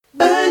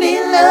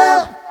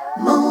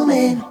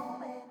moment.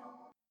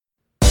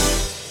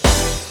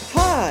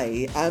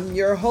 Hi, I'm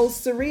your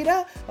host,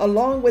 Sarita,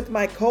 along with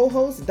my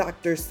co-host,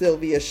 Dr.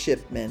 Sylvia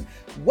Shipman.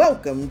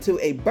 Welcome to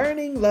a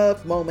Burning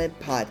Love Moment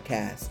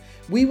podcast.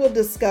 We will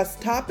discuss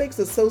topics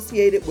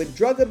associated with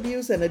drug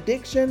abuse and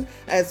addiction,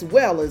 as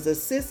well as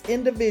assist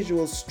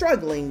individuals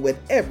struggling with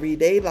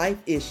everyday life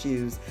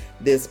issues.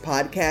 This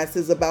podcast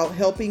is about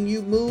helping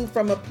you move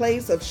from a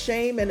place of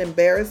shame and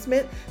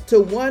embarrassment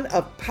to one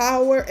of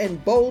power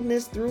and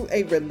boldness through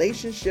a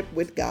relationship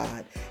with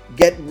God.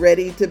 Get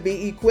ready to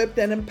be equipped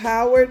and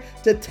empowered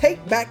to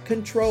take back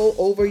control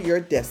over your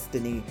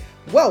destiny.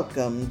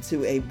 Welcome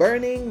to a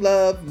Burning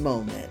Love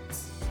Moment.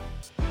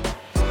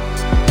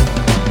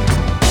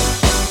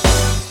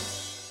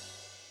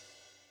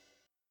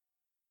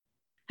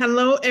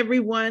 Hello,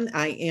 everyone.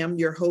 I am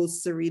your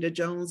host, Sarita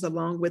Jones,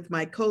 along with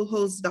my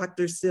co-host,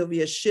 Dr.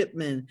 Sylvia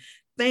Shipman.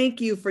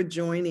 Thank you for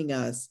joining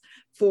us.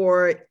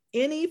 For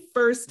any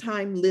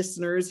first-time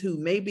listeners who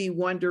may be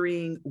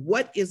wondering,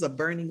 what is a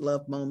burning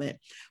love moment?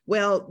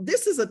 Well,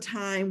 this is a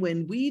time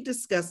when we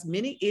discuss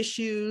many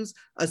issues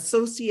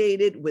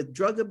associated with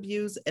drug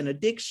abuse and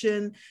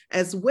addiction,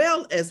 as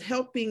well as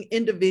helping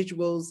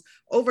individuals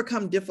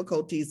overcome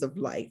difficulties of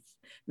life.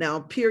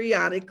 Now,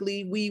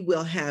 periodically, we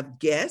will have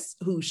guests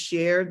who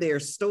share their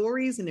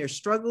stories and their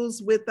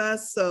struggles with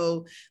us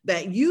so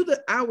that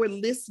our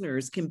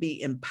listeners, can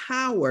be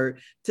empowered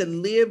to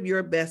live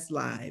your best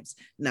lives.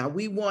 Now,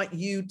 we want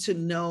you to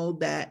know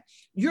that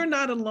you're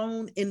not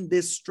alone in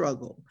this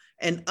struggle,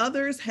 and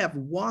others have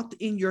walked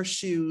in your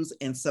shoes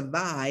and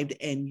survived,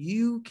 and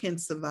you can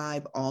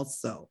survive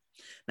also.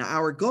 Now,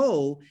 our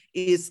goal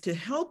is to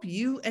help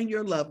you and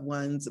your loved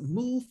ones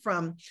move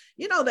from,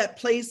 that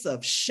place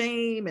of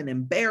shame and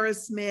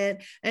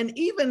embarrassment. And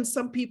even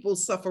some people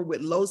suffer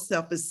with low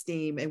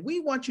self-esteem. And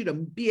we want you to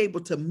be able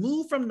to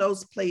move from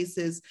those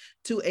places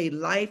to a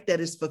life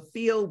that is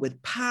fulfilled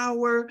with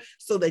power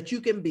so that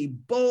you can be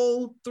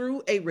bold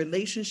through a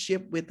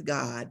relationship with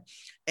God.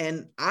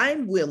 And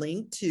I'm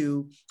willing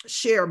to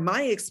share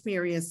my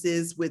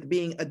experiences with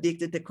being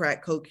addicted to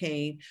crack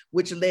cocaine,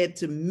 which led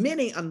to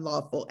many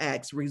unlawful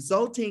acts,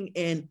 resulting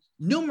in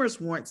numerous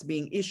warrants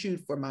being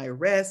issued for my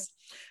arrest.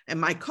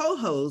 And my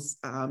co-host,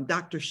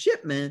 Dr.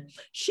 Shipman,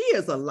 she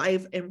is a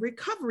life and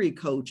recovery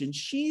coach, and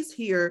she's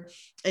here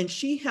and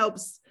she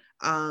helps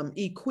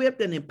equip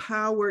and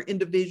empower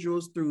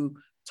individuals through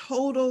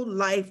total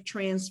life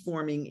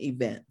transforming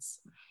events.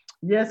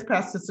 Yes,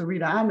 Pastor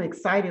Sarita, I'm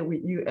excited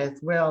with you as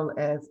well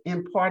as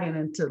imparting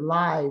into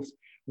lives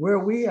where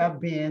we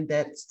have been,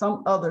 that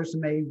some others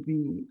may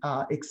be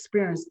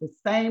experience the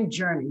same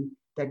journey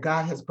that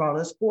God has brought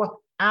us forth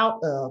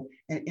out of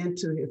and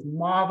into his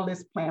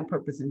marvelous plan,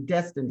 purpose, and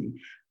destiny.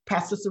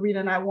 Pastor Sarita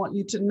and I want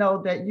you to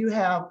know that you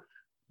have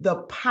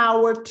the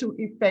power to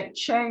effect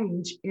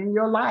change in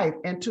your life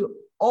and to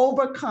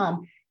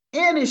overcome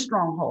any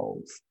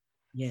strongholds,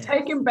 yes.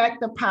 Taking back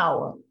the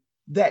power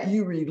that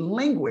you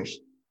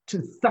relinquished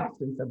to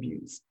substance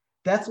abuse.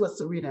 That's what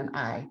Sarita and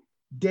I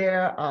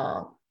dare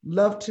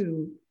love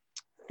to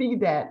see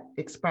that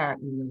expire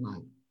in your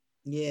life.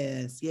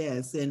 Yes.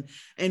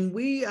 And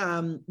we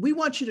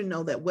want you to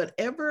know that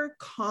whatever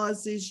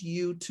causes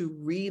you to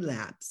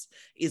relapse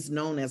is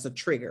known as a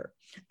trigger.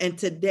 And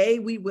today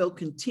we will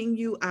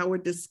continue our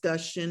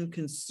discussion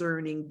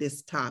concerning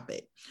this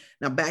topic.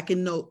 Now, back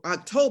in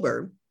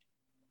October,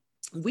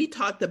 we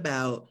talked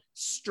about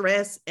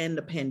stress and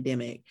the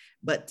pandemic,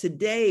 but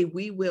today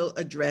we will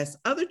address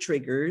other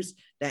triggers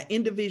that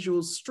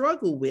individuals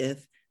struggle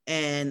with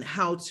and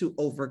how to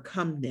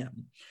overcome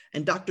them.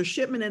 And Dr.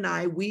 Shipman and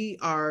I, we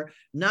are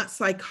not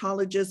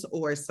psychologists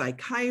or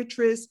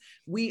psychiatrists.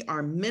 We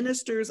are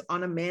ministers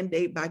on a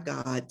mandate by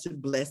God to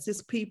bless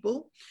his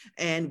people.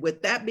 And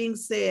with that being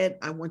said,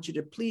 I want you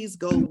to please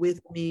go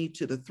with me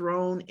to the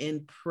throne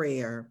in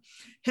prayer.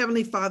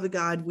 Heavenly Father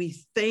God,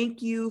 we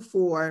thank you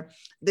for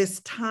this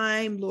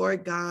time,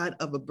 Lord God,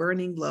 of a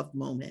burning love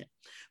moment.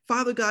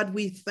 Father God,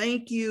 we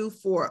thank you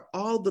for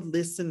all the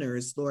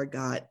listeners, Lord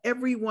God,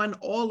 everyone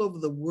all over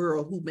the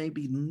world who may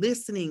be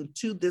listening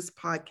to this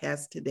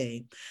podcast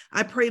today.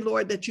 I pray,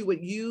 Lord, that you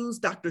would use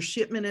Dr.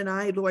 Shipman and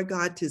I, Lord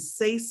God, to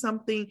say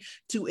something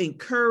to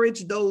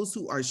encourage those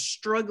who are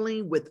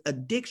struggling with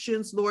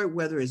addictions, Lord,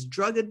 whether it's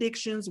drug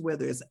addictions,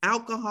 whether it's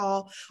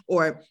alcohol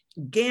or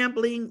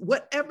gambling,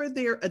 whatever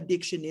their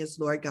addiction is,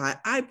 Lord God.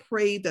 I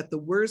pray that the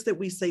words that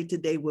we say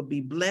today will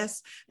be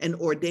blessed and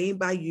ordained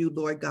by you,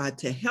 Lord God,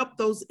 to help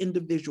those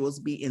individuals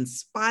be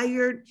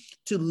inspired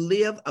to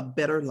live a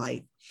better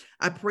life.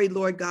 I pray,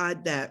 Lord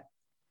God, that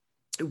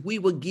we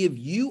will give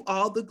you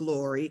all the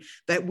glory,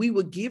 that we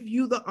will give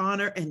you the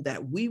honor, and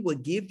that we will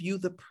give you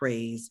the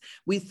praise.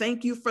 We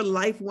thank you for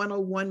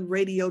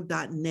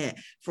Life101radio.net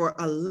for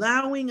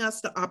allowing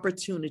us the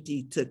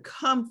opportunity to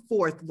come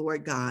forth,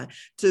 Lord God,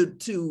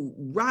 to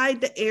ride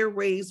the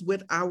airways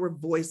with our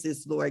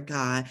voices, Lord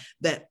God,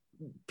 that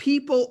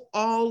people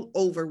all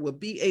over will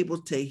be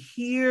able to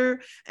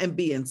hear and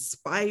be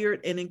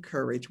inspired and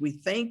encouraged. We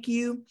thank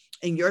you.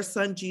 In your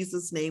son,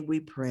 Jesus' name we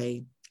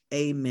pray.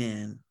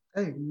 Amen.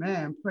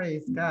 Amen.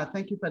 Praise God.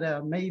 Thank you for that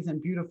amazing,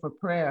 beautiful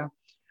prayer.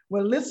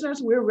 Well,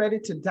 listeners, we're ready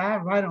to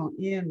dive right on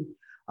in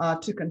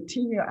to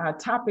continue our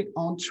topic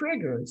on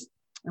triggers.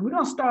 And we're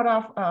going to start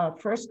off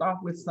first off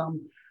with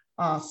some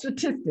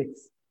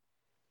statistics.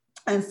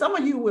 And some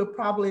of you will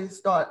probably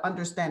start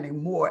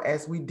understanding more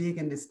as we dig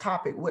in this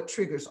topic, what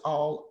triggers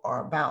all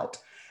are about.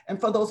 And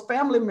for those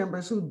family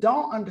members who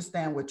don't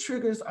understand what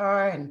triggers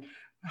are and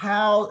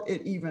how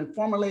it even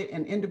formulate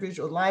in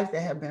individual lives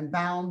that have been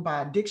bound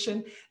by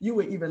addiction, you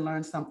will even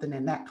learn something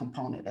in that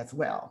component as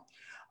well.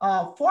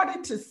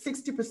 40 to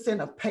 60%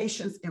 of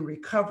patients in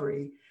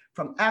recovery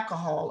from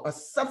alcohol or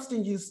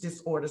substance use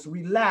disorders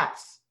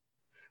relapse.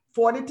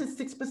 40 to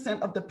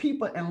 6% of the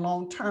people in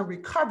long-term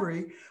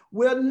recovery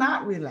will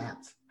not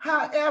relapse.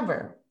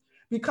 However,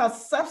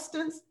 because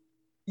substance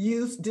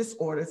use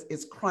disorders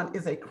is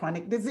a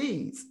chronic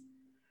disease,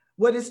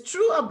 what is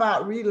true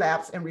about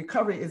relapse and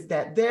recovery is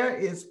that there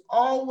is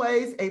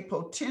always a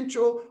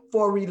potential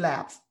for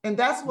relapse. And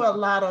that's what a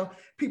lot of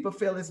people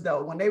feel as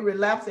though when they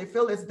relapse, they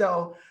feel as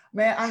though,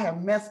 man, I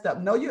have messed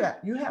up. No, you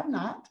have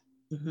not.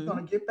 Mm-hmm. You're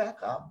going to get back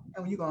up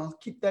and you're going to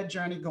keep that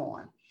journey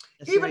going.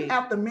 That's even right.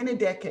 After many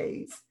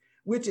decades,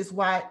 which is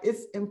why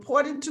it's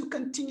important to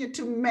continue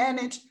to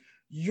manage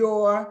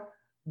your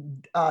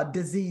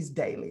disease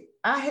daily.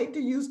 I hate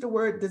to use the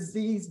word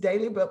disease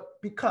daily, but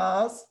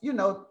because, you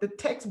know, the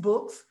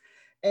textbooks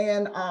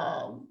and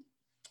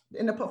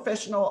in the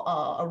professional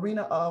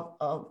arena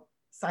of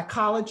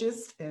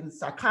psychologists and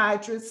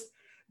psychiatrists,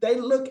 they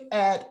look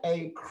at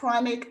a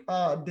chronic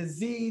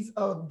disease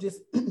of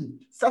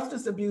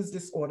substance abuse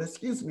disorder,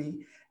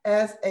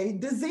 as a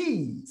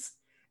disease.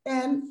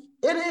 And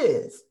it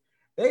is.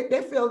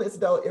 They feel as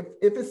though if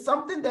it's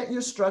something that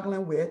you're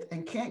struggling with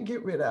and can't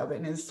get rid of,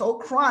 and it's so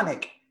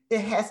chronic,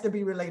 it has to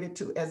be related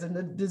to as a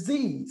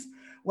disease.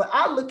 Well,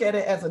 I look at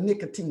it as a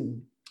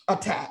nicotine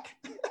attack.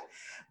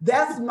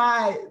 That's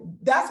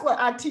what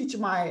I teach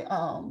my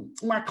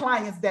my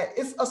clients, that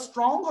it's a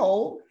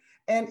stronghold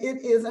and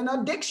it is an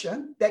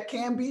addiction that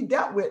can be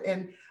dealt with.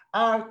 And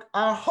our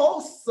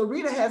host,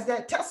 Sarita, has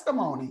that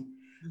testimony,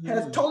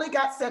 has totally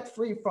got set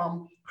free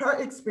from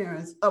her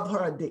experience of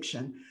her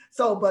addiction.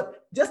 So,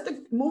 but just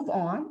to move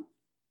on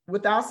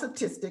with our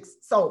statistics,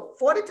 so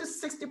 40 to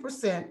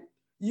 60%,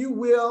 you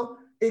will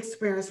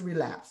experience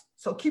relapse.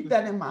 So keep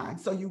that in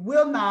mind. So you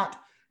will not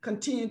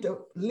continue to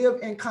live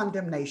in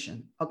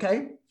condemnation,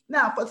 okay?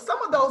 Now, for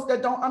some of those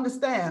that don't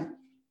understand,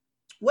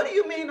 what do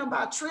you mean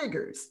about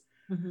triggers?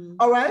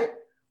 All right,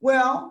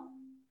 well,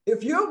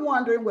 if you're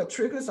wondering what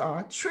triggers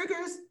are,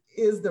 triggers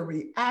is the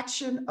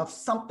reaction of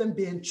something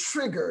being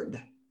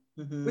triggered,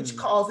 which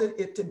causes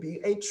it to be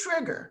a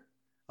trigger,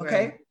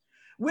 okay? Right.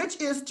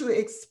 Which is to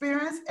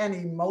experience an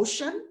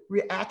emotion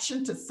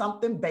reaction to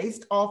something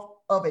based off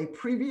of a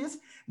previous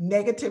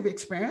negative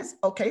experience.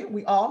 Okay,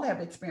 we all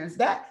have experienced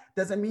that.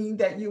 Doesn't mean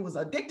that you was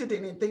addicted to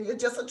anything.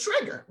 It's just a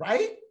trigger,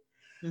 right?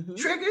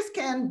 Triggers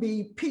can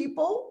be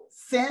people,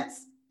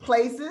 scents,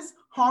 places,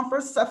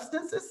 harmful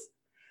substances,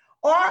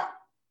 or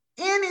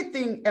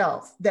anything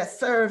else that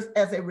serves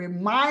as a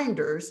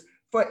reminders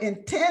for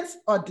intense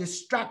or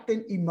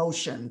distracting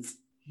emotions.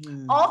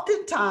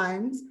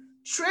 Oftentimes,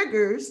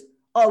 triggers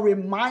are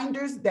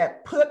reminders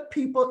that put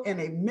people in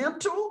a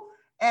mental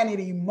and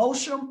an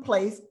emotional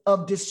place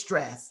of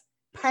distress,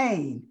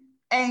 pain,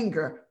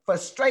 anger,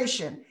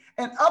 frustration,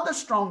 and other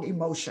strong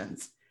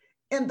emotions.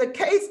 In the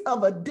case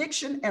of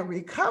addiction and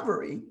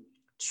recovery,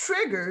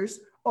 triggers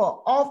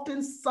are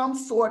often some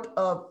sort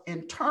of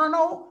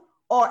internal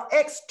or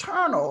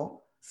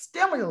external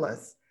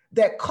stimulus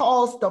that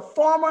cause the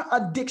former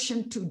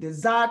addiction to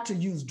desire to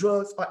use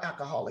drugs or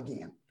alcohol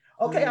again.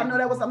 Okay, I know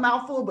that was a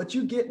mouthful, but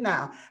you get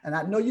now. And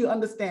I know you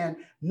understand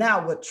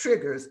now what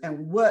triggers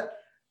and what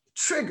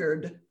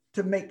triggered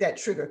to make that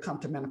trigger come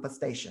to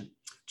manifestation.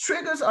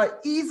 Triggers are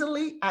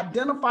easily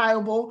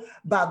identifiable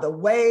by the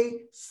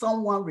way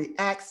someone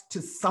reacts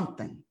to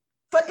something.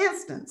 For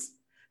instance,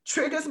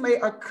 triggers may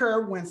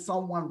occur when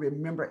someone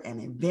remembers an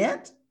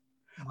event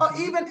or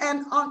even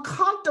an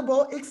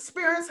uncomfortable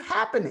experience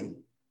happening.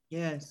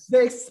 Yes.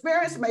 The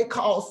experience may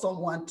cause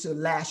someone to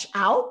lash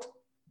out,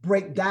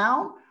 break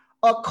down,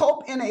 or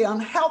cope in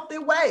unhealthy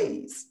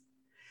ways.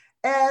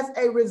 As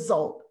a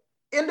result,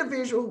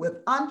 individuals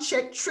with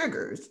unchecked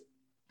triggers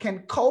can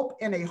cope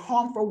in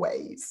harmful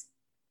ways,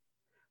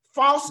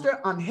 foster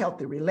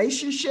unhealthy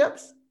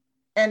relationships,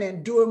 and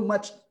endure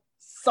much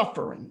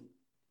suffering.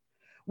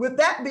 With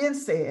that being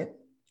said,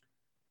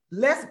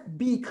 let's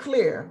be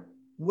clear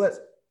what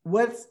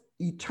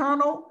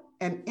eternal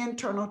and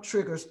internal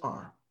triggers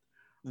are.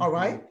 All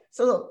right.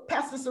 So,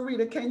 Pastor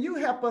Sarita, can you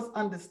help us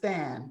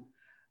understand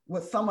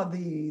what some of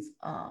these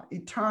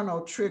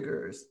eternal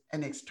triggers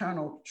and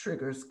external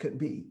triggers could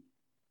be?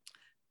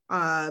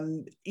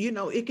 You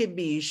know, it could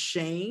be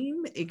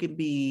shame, it could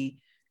be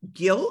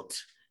guilt,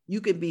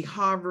 you could be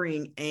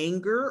harboring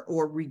anger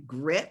or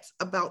regret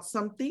about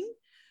something.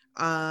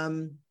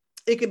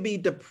 It could be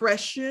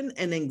depression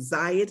and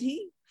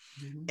anxiety.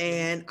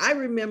 And I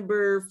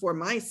remember for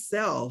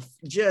myself,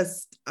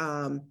 just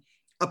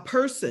a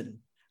person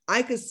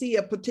I could see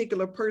a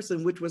particular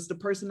person, which was the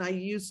person I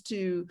used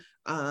to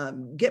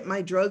get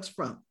my drugs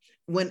from.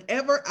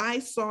 Whenever I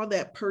saw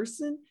that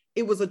person,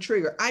 it was a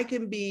trigger. I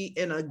can be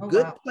in a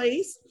good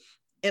place,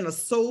 in a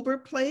sober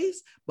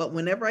place, but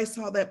whenever I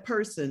saw that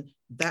person,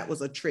 that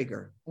was a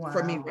trigger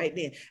for me right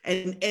then.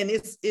 And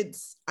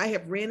it's I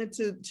have ran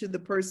into the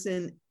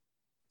person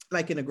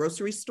like in a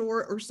grocery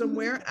store or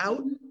somewhere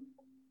out.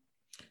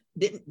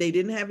 They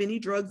didn't have any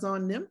drugs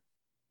on them,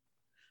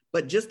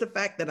 but just the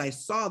fact that I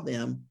saw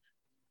them,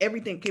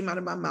 everything came out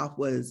of my mouth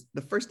was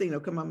the first thing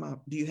that'll come out of my mouth.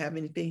 Do you have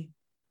anything?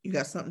 You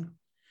got something?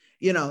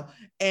 You know,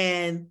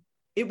 and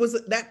it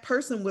was, that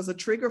person was a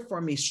trigger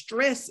for me.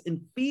 Stress and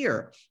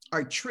fear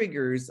are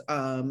triggers.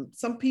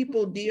 Some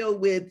people deal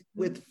with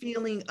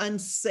feeling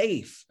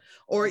unsafe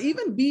or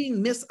even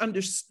being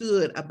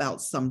misunderstood about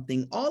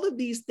something. All of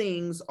these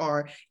things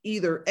are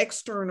either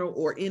external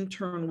or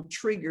internal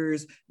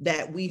triggers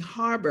that we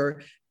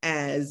harbor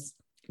as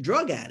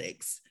drug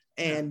addicts.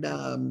 And,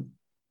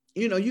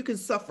 you know, you can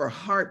suffer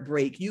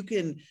heartbreak, you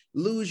can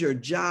lose your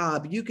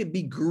job, you could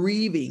be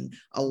grieving.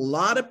 A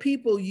lot of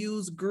people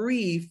use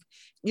grief.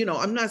 You know,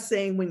 I'm not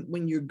saying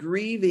when you're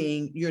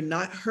grieving, you're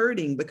not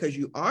hurting, because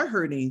you are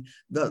hurting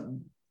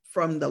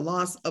from the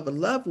loss of a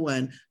loved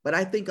one. But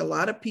I think a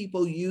lot of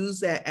people use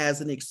that as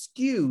an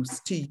excuse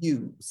to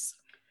use.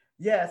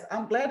 Yes,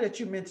 I'm glad that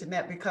you mentioned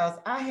that, because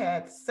I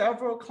had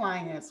several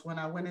clients when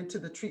I went into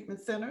the treatment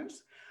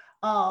centers.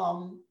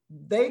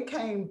 They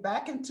came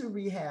back into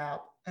rehab,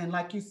 and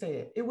like you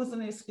said, it was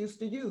an excuse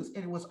to use,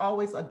 and it was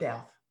always a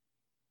death.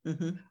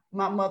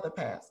 My mother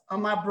passed, or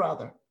my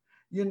brother,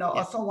 you know,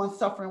 or someone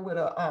suffering with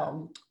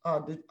a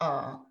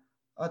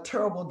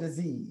terrible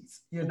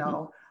disease, you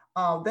know.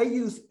 They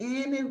use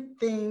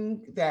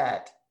anything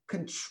that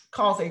can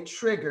cause a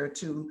trigger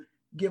to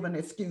give an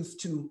excuse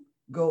to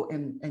go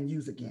and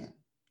use again,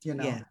 you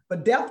know.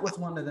 But death was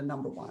one of the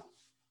number one.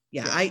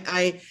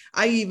 I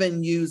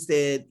even used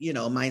it, you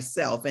know,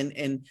 myself,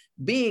 and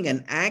being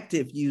an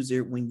active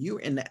user, when you're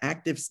in the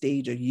active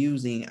stage of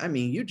using, I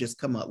mean, you just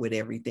come up with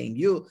everything.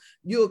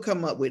 You'll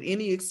come up with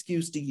any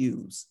excuse to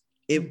use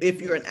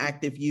if you're an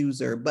active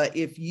user. But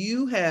if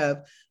you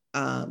have,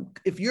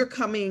 if you're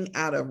coming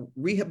out of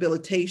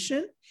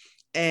rehabilitation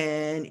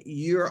and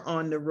you're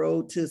on the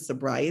road to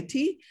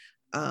sobriety,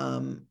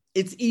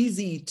 it's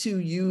easy to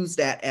use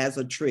that as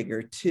a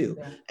trigger too.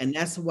 And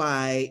that's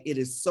why it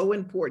is so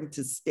important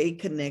to stay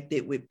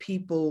connected with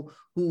people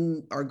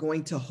who are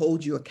going to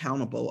hold you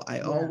accountable. I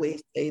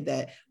always say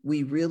that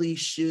we really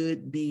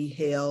should be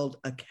held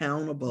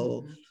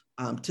accountable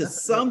to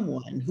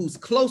someone who's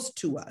close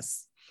to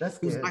us,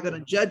 who's not going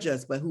to judge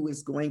us, but who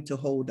is going to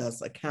hold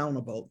us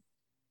accountable.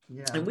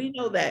 And we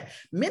know that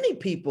many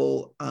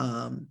people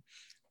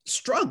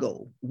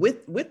struggle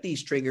with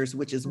these triggers,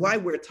 which is why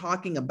we're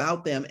talking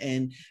about them,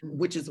 and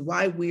which is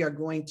why we are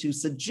going to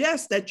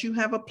suggest that you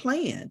have a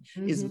plan.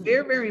 It's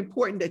very, very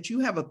important that you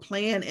have a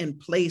plan in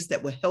place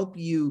that will help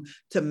you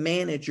to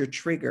manage your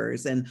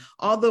triggers. And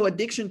although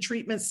addiction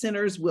treatment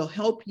centers will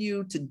help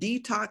you to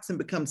detox and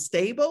become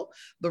stable,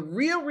 the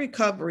real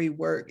recovery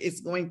work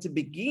is going to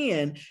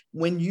begin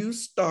when you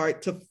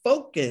start to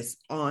focus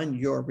on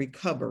your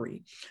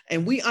recovery.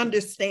 And we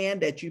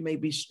understand that you may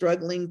be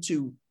struggling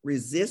to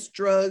resist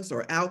drugs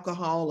or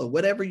alcohol or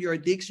whatever your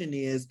addiction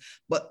is.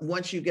 But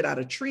once you get out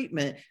of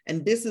treatment,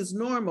 and this is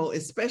normal,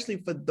 especially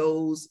for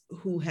those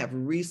who have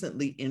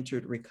recently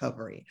entered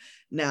recovery.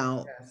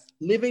 Now,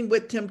 living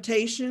with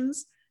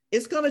temptations,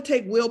 it's going to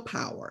take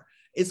willpower.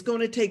 It's going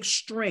to take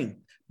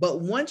strength.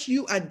 But once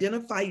you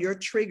identify your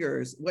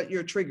triggers, what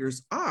your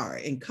triggers are,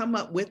 and come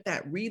up with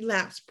that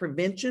relapse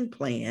prevention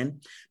plan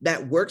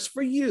that works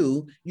for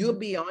you, you'll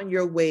be on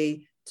your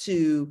way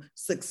to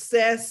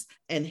success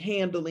and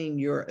handling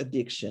your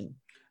addiction.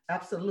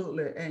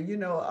 Absolutely. And, you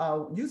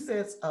know, you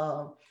said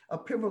a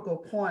pivotal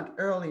point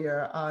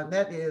earlier,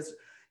 that is,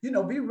 you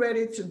know, be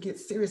ready to get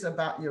serious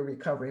about your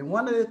recovery. And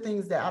one of the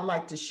things that I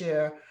like to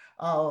share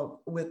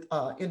with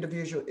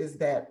individuals is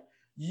that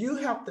you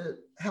have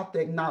to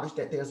acknowledge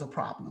that there's a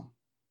problem.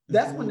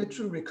 That's when the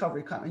true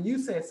recovery comes. And you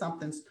said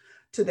something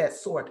to that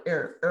sort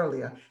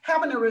earlier.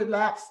 Having a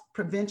relapse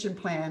prevention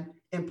plan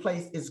in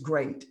place is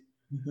great.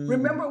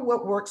 Remember,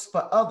 what works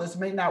for others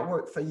may not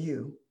work for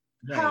you.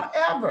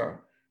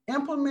 However,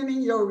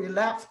 implementing your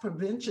relapse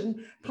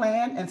prevention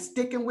plan and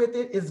sticking with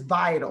it is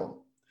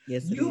vital.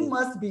 You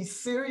must be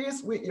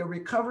serious with your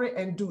recovery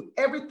and do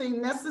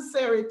everything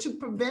necessary to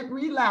prevent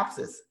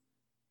relapses.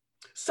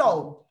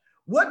 So,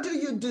 what do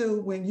you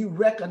do when you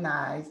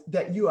recognize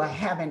that you are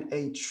having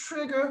a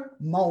trigger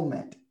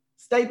moment?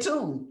 Stay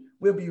tuned.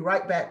 We'll be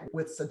right back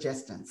with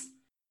suggestions.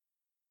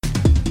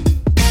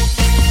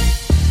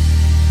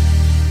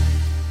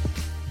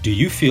 Do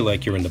you feel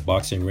like you're in the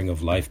boxing ring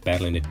of life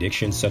battling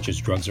addictions such as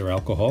drugs or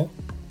alcohol?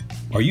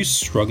 Are you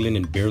struggling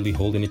and barely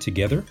holding it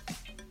together?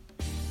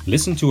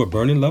 Listen to A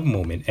Burning Love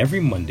Moment every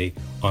Monday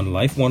on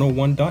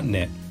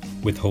Life101.net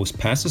with host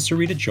Pastor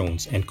Sarita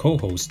Jones and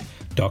co-host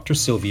Dr.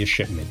 Sylvia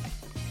Shipman.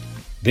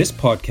 This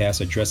podcast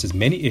addresses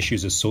many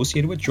issues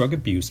associated with drug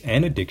abuse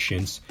and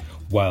addictions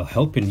while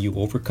helping you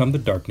overcome the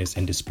darkness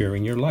and despair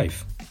in your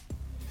life.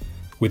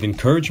 With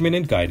encouragement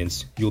and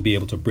guidance, you'll be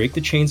able to break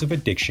the chains of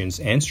addictions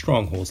and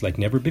strongholds like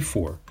never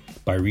before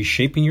by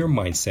reshaping your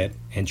mindset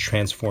and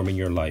transforming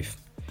your life.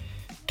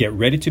 Get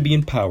ready to be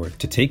empowered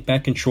to take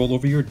back control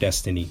over your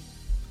destiny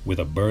with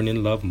a Burn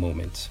in Love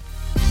moment.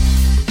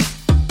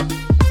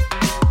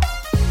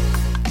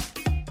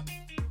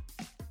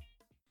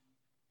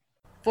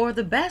 For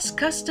the best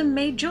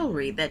custom-made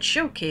jewelry that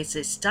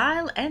showcases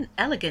style and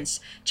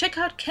elegance, check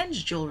out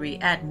Ken's Jewelry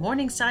at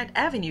Morningside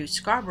Avenue,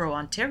 Scarborough,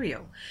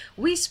 Ontario.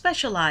 We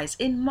specialize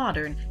in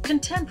modern,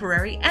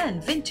 contemporary,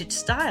 and vintage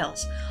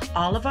styles.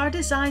 All of our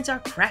designs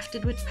are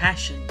crafted with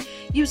passion,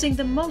 using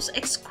the most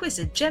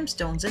exquisite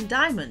gemstones and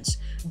diamonds.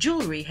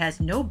 Jewelry has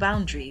no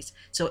boundaries,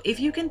 so if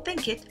you can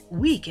think it,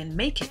 we can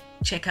make it.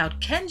 Check out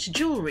Ken's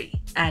Jewelry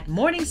at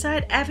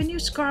Morningside Avenue,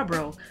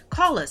 Scarborough.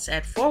 Call us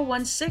at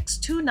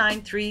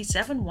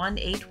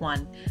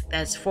 416-293-7181.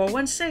 That's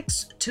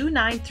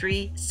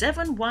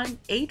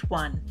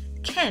 416-293-7181.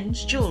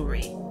 Ken's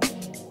Jewelry.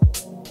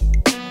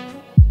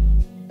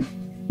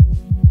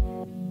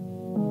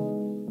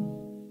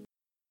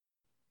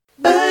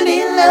 Burn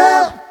in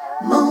Love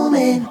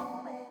moment.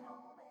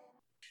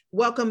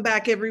 Welcome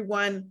back,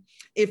 everyone.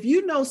 If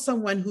you know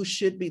someone who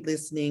should be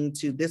listening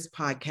to this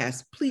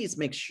podcast, please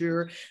make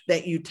sure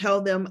that you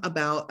tell them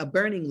about a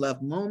Burning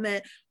Love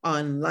moment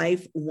on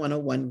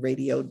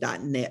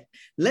life101radio.net.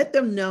 Let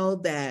them know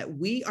that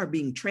we are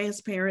being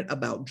transparent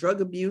about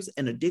drug abuse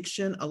and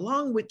addiction,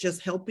 along with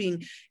just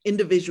helping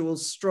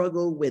individuals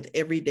struggle with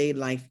everyday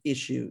life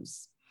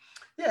issues.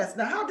 Yes.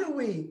 Now,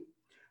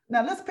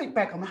 let's pick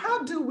back on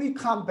how do we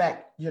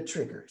combat your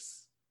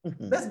triggers?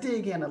 Mm-hmm. Let's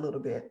dig in a little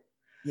bit.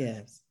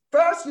 Yes.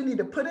 First, you need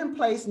to put in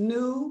place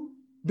new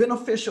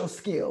beneficial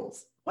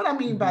skills. What I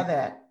mean by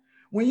that,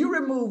 when you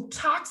remove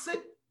toxic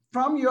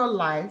from your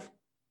life,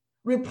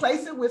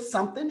 replace it with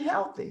something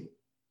healthy,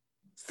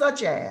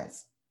 such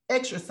as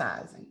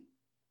exercising.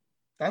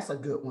 That's a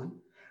good one.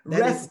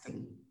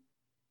 Resting,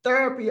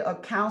 therapy or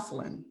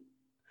counseling,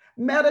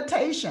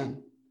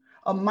 meditation,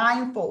 or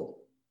mindful,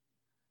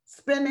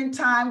 spending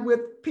time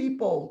with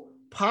people,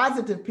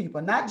 positive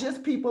people, not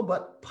just people,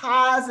 but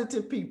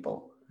positive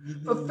people.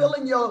 Mm-hmm.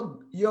 Fulfilling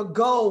your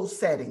goal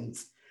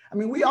settings. I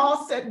mean, we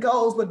all set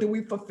goals, but do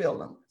we fulfill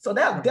them? So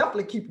that'll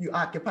definitely keep you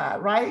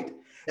occupied, right?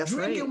 That's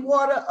Drinking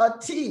water or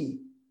tea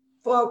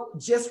for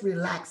just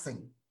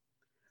relaxing.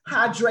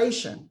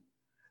 Hydration.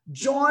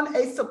 Join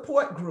a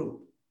support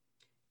group.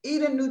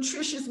 Eating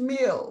nutritious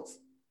meals.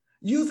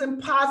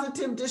 Using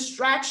positive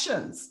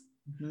distractions.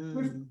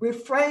 Mm-hmm.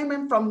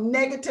 Refraining from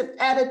negative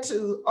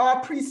attitude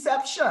or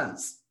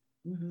perceptions.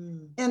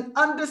 Mm-hmm. And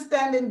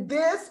understanding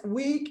this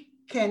week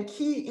can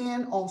key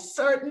in on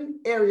certain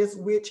areas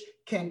which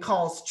can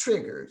cause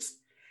triggers.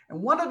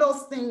 And one of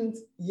those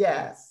things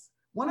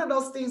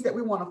that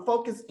we want to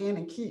focus in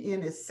and key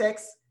in is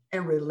sex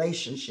and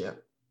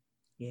relationship.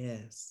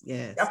 Yes.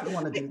 Definitely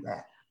want to do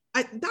that.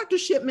 Dr.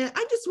 Shipman,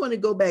 I just want to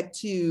go back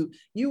to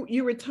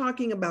you were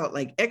talking about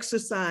like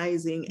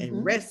exercising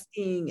and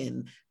resting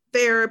and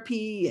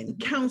therapy and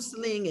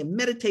counseling and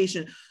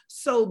meditation.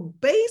 So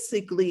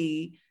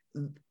basically,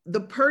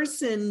 the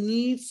person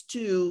needs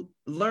to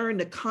learn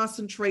to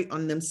concentrate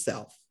on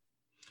themselves.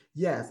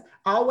 Yes.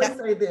 I always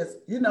say this,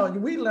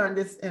 we learned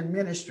this in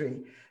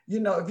ministry.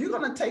 If you're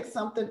going to take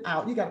something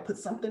out, you got to put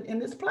something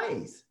in its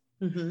place.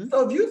 Mm-hmm.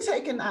 So if you're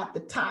taking out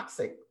the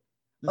toxic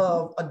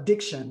of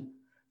addiction,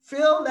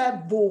 fill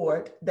that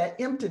void, that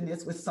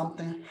emptiness with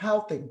something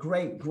healthy,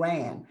 great,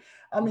 grand.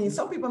 I mean,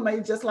 some people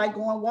may just like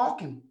going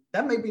walking.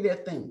 That may be their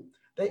thing.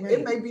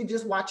 It may be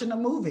just watching a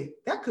movie.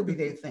 That could be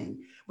their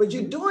thing. But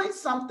you're doing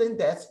something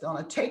that's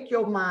going to take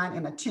your mind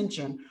and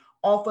attention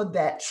off of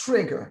that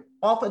trigger,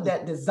 off of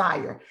that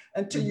desire,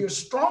 until you're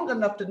strong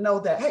enough to know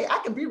that, hey, I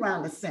can be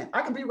around the scent.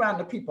 I can be around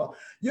the people.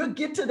 You'll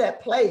get to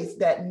that place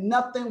that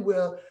nothing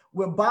will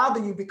bother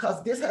you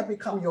because this has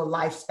become your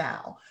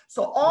lifestyle.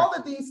 So all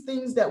of these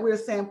things that we're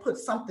saying, put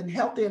something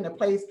healthy in the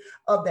place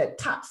of that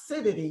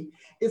toxicity,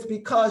 is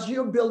because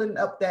you're building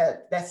up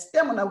that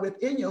stamina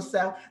within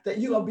yourself that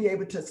you're going to be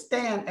able to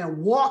stand and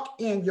walk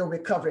in your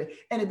recovery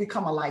and it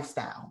become a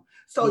lifestyle.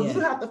 So you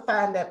have to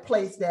find that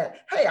place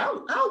that, hey, I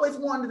always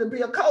wanted to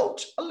be a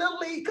coach, a little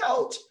league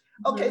coach.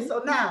 Okay,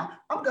 so now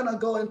I'm going to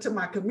go into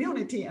my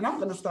community and I'm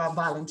going to start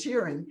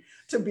volunteering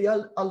to be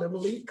a little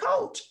league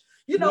coach.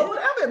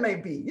 Whatever it may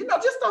be,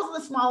 just those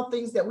little small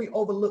things that we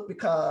overlook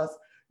because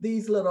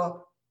these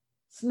little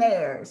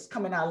snares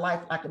coming out of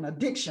life like an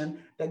addiction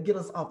that get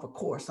us off a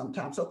course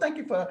sometimes. So thank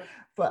you for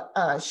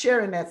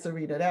sharing that,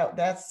 Sarita.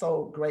 That's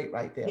so great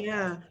right there.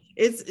 Yeah,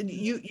 it's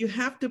you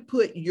have to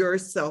put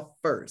yourself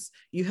first.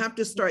 You have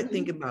to start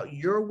thinking about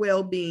your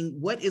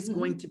well-being, what is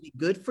going to be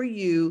good for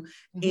you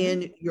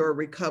in your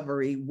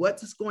recovery,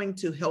 what's going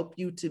to help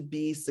you to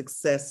be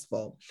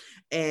successful.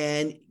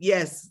 And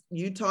yes,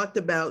 you talked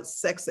about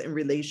sex and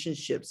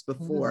relationships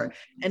before,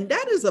 and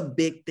that is a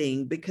big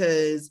thing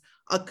because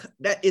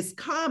that is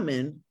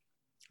common,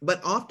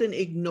 but often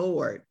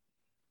ignored,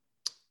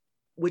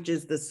 which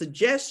is the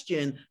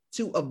suggestion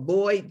to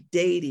avoid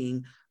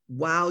dating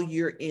while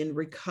you're in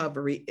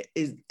recovery,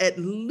 is at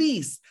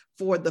least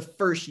for the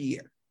first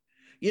year.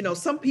 You know,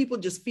 some people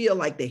just feel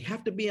like they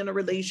have to be in a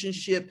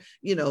relationship,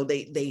 you know,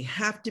 they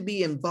have to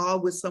be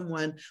involved with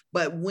someone.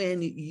 But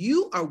when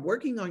you are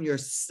working on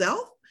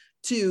yourself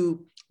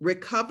to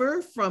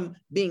recover from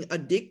being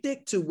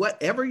addicted to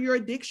whatever your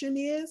addiction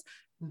is,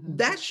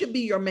 that should be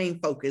your main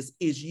focus,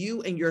 is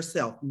you and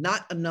yourself,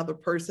 not another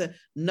person,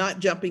 not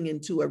jumping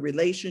into a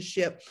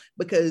relationship,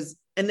 because,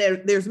 and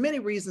there's many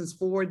reasons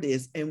for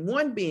this. And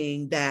one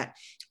being that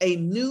a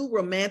new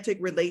romantic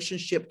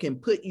relationship can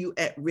put you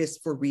at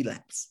risk for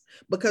relapse.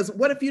 Because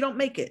what if you don't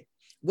make it?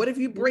 What if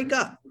you break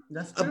up?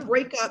 A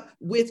breakup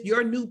with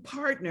your new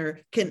partner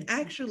can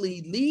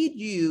actually lead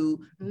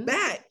you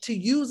back to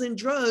using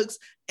drugs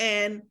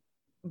and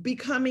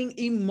becoming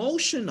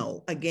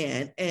emotional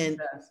again. And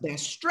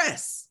that's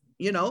stress,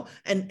 you know,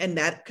 and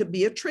that could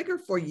be a trigger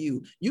for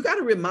you. You got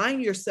to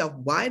remind yourself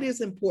why it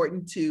is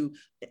important to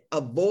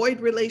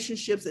avoid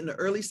relationships in the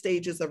early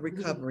stages of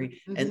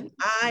recovery. And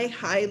I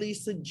highly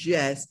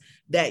suggest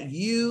that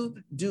you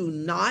do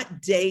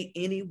not date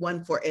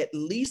anyone for at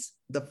least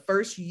the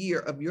first year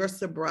of your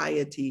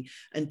sobriety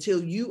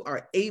until you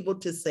are able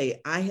to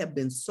say, I have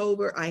been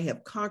sober, I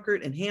have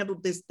conquered and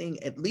handled this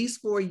thing at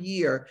least for a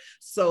year,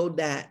 so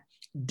that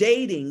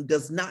dating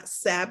does not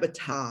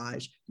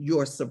sabotage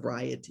your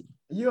sobriety.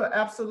 You're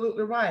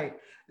absolutely right.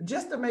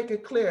 Just to make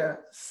it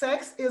clear,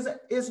 sex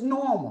is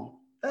normal.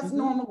 That's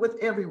normal with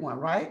everyone,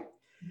 right?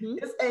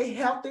 It's a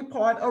healthy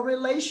part of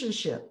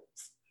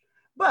relationships.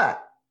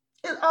 But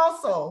it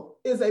also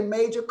is a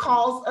major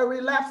cause of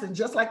relapsing,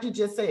 just like you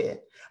just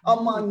said,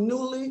 among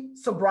newly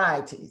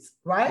sobrieties,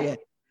 right?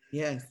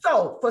 Yes.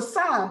 So for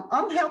some,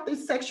 unhealthy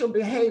sexual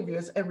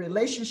behaviors and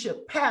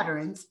relationship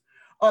patterns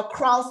are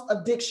cross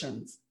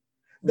addictions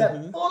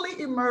that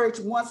fully emerge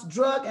once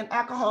drug and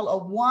alcohol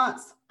are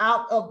once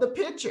out of the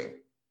picture.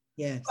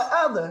 Yes. For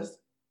others,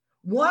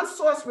 one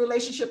source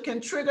relationship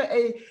can trigger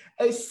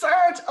a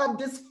surge of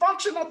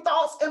dysfunctional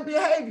thoughts and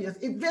behaviors,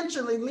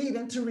 eventually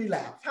leading to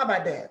relapse. How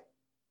about that?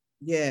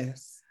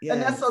 Yes.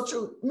 And that's so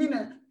true.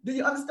 Meaning, do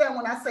you understand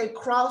when I say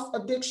cross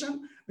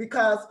addiction?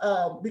 Because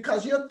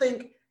you'll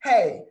think,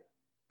 hey,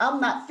 I'm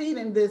not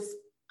feeding this.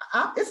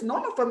 It's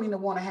normal for me to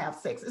want to have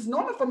sex. It's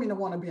normal for me to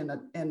want to be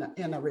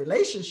in a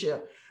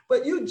relationship,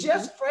 but you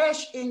just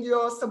fresh in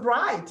your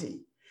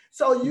sobriety.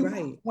 So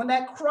when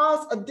that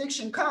cross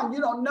addiction comes,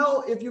 you don't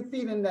know if you're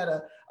feeding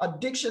that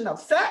addiction of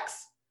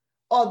sex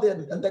or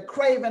the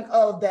craving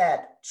of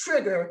that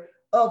trigger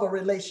of a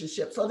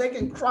relationship. So they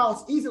can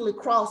easily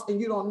cross, and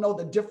you don't know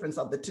the difference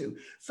of the two.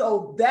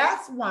 So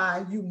that's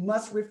why you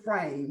must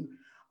refrain.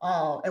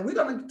 And we're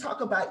going to talk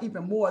about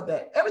even more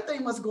that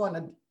everything must go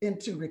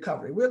into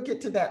recovery. We'll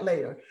get to that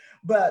later.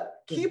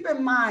 But keep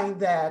in mind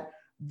that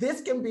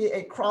this can be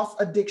a cross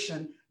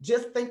addiction,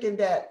 just thinking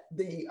that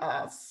the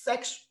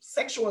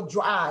sexual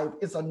drive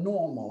is a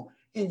normal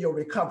in your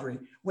recovery,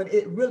 when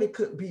it really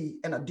could be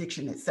an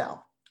addiction itself.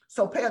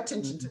 So pay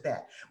attention to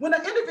that. When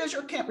an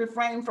individual can't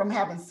refrain from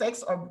having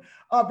sex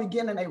or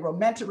beginning a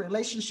romantic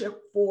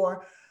relationship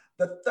for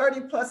the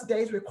 30 plus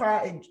days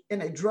required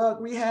in a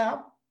drug rehab,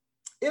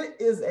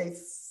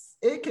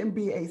 it can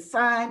be a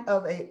sign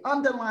of an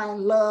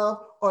underlying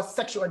love or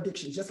sexual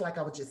addiction, just like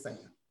I was just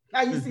saying.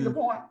 Now you see the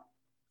point?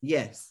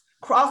 Yes.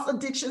 Cross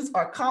addictions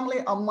are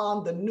commonly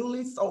among the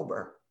newly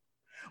sober,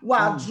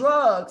 while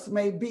drugs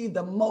may be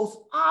the most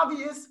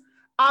obvious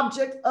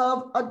object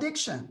of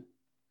addiction.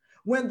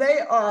 When they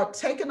are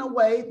taken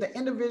away, the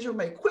individual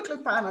may quickly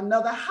find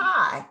another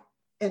high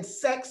in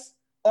sex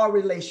or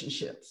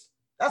relationships.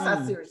 That's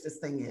how serious this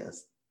thing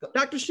is.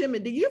 Dr.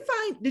 Shimon, did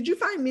you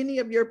find many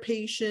of your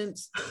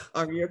patients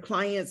or your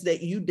clients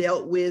that you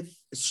dealt with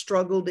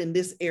struggled in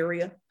this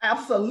area?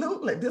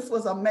 Absolutely. This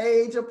was a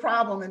major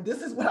problem. And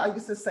this is what I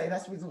used to say.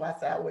 That's the reason why I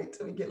say I'll wait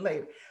till we get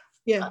later.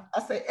 Yeah.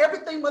 I say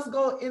everything must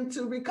go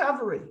into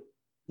recovery.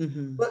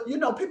 But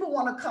people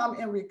want to come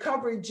in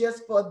recovery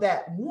just for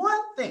that one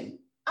thing.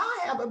 I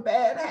have a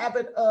bad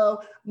habit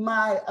of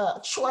my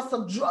choice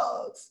of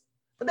drugs,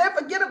 but they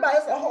forget about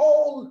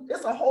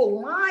it's a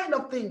whole line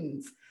of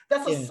things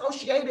that's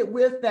associated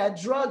with that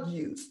drug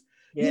use.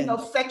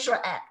 Sexual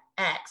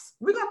acts.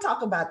 We're gonna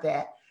talk about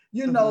that.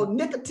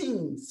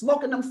 Nicotine,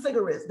 smoking them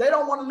cigarettes. They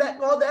don't want to let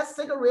go of that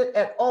cigarette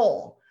at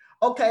all.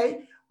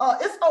 Okay,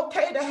 it's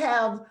okay to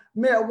have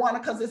marijuana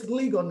because it's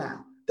legal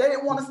now. They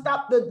didn't want to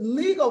stop the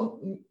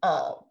legal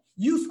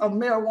use of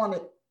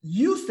marijuana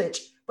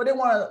usage, but they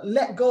want to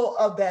let go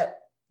of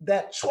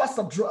that choice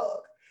of drug.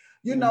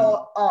 They don't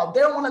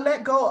want to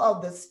let go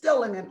of the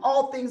stealing and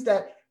all things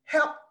that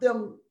help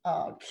them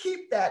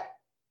keep that,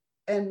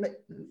 and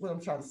what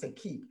I'm trying to say,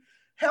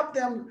 help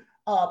them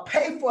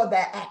pay for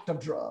that act of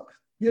drug.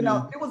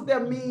 It was their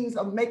means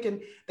of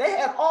they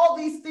had all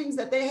these things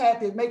that they had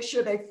to make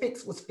sure they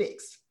was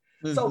fixed.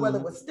 So whether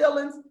it was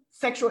stealing,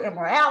 sexual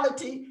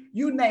immorality,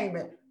 you name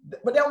it,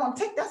 but they don't want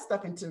to take that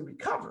stuff into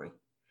recovery.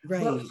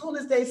 Right. But as soon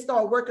as they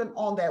start working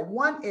on that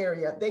one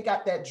area, they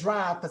got that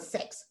drive for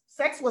sex.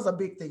 Sex was a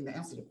big thing, to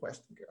answer the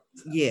question, girl.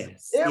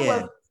 Yes.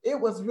 It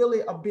was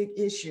really a big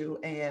issue.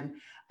 And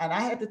And I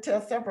had to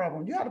tell several of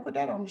them, you got to put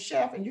that on the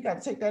shelf and you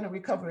got to take that in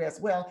recovery as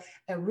well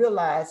and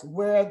realize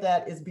where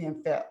that is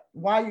being felt,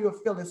 why you're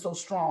feeling so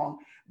strong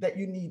that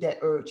you need that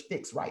urge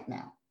fixed right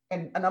now.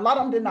 And a lot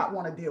of them did not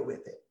want to deal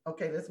with it.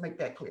 Okay, let's make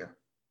that clear.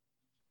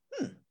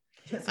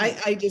 I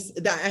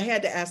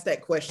had to ask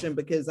that question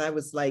because I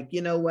was like,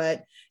 you know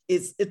what?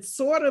 It's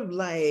sort of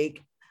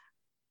like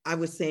I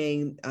was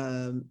saying,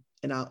 and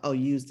I'll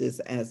use this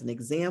as an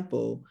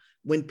example,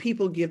 when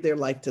people give their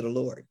life to the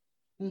Lord.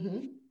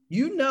 Mm-hmm.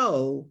 You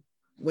know,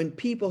 when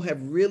people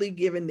have really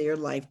given their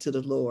life to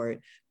the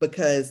Lord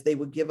because they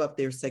would give up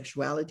their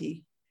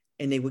sexuality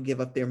and they would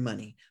give up their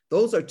money.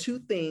 Those are two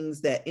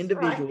things that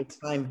individuals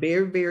find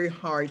very, very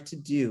hard to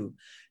do.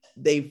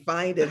 They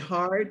find it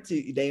hard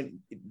to,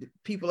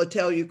 people will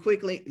tell you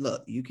quickly,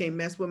 look, you can't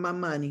mess with my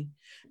money.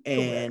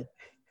 And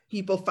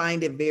people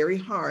find it very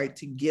hard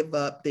to give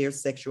up their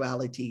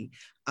sexuality.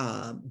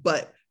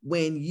 But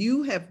when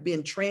you have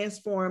been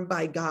transformed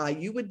by God,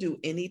 you would do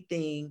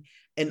anything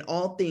and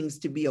all things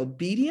to be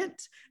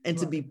obedient and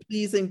to be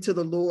pleasing to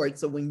the Lord.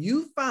 So when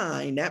you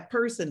find that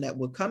person that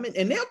will come in,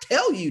 and they'll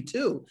tell you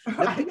too,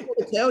 the people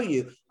will tell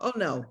you, oh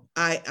no,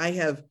 I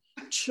have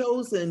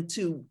chosen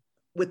to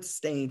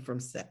abstain from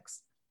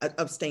sex.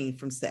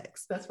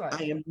 That's right.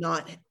 I am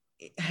not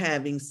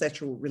having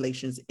sexual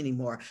relations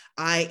anymore.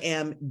 I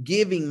am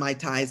giving my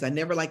tithes. I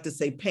never like to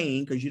say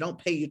paying because you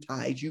don't pay your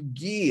tithes. You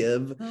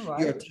give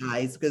your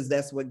tithes because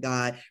that's what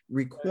God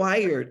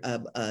required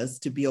of us,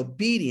 to be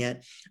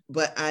obedient.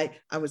 But I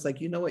was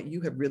like, you know what? You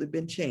have really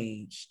been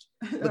changed,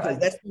 because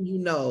that's when you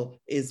know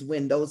is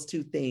when those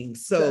two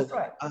things. So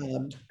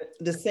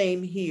the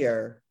same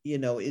here, you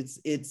know,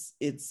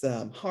 it's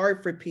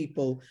hard for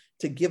people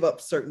to give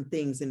up certain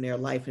things in their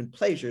life and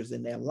pleasures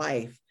in their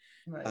life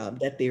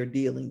that they're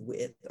dealing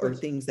with, or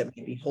things that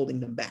may be holding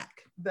them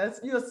back.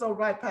 You're so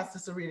right, Pastor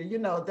Sarita. You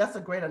know, that's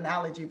a great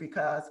analogy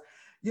because,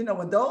 you know,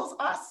 when those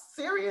are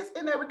serious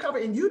in their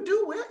recovery, and you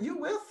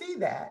will see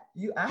that.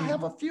 I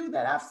have a few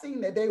that I've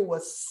seen that they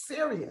were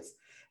serious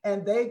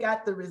and they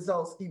got the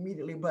results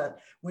immediately. But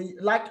when,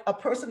 like a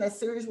person that's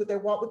serious with their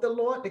walk with the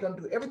Lord, they're going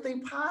to do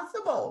everything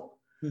possible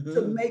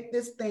to make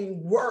this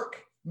thing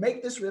work,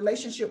 make this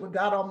relationship with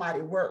God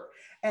Almighty work.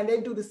 And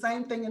they do the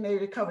same thing in their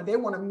recovery. They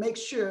want to make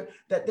sure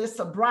that their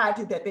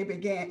sobriety that they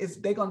began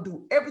they're going to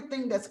do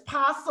everything that's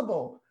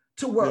possible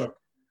to work.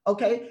 Yeah.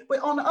 Okay. But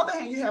on the other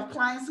hand, you have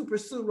clients who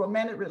pursue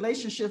romantic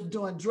relationships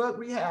during drug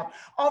rehab,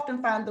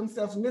 often find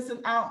themselves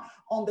missing out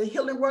on the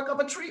healing work of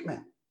a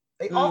treatment.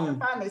 They often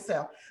find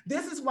themselves.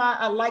 This is why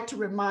I like to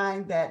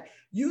remind that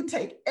you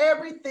take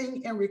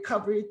everything in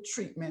recovery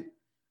treatment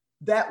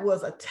that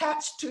was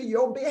attached to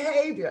your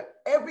behavior.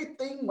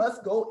 Everything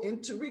must go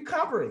into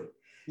recovery.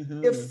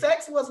 If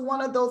sex was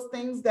one of those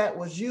things that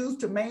was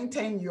used to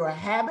maintain your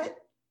habit,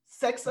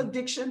 sex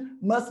addiction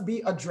must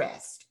be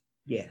addressed.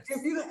 Yes.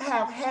 If you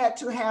have had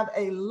to have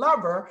a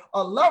lover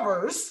or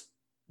lovers,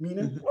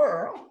 meaning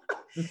plural,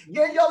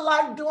 in your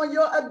life during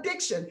your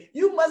addiction,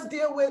 you must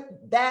deal with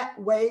that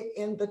way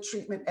in the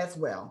treatment as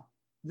well.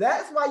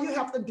 That's why you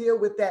have to deal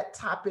with that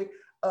topic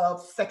of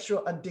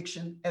sexual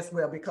addiction as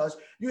well, because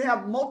you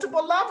have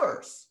multiple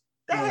lovers.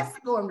 That has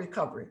to go in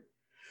recovery.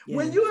 Yeah.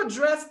 When you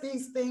address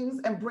these things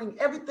and bring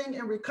everything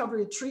in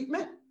recovery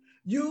treatment,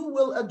 you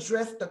will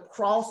address the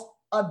cross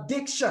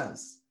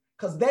addictions,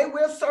 because they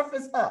will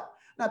surface up.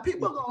 Now,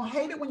 people are going to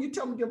hate it when you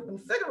tell them to give them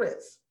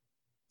cigarettes.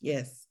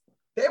 Yes.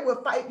 They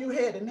will fight you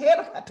head and head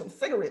about them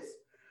cigarettes.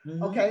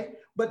 Okay.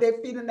 But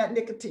they're feeding that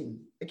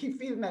nicotine. They keep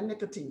feeding that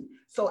nicotine.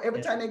 So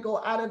every time they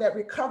go out of that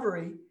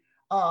recovery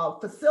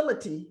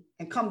facility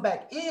and come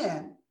back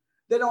in,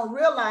 they don't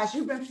realize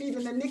you've been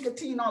feeding the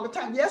nicotine all the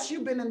time. Yes,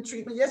 you've been in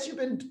treatment. Yes, you've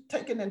been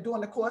taking and doing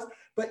the course,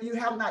 but you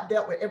have not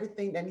dealt with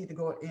everything that needs to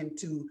go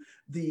into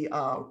the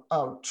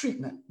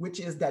treatment, which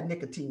is that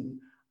nicotine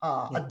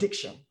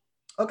addiction.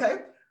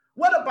 Okay.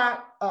 What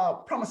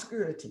about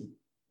promiscuity,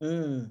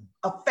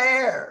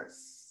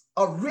 affairs,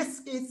 or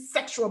risky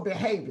sexual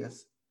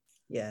behaviors?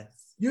 Yes.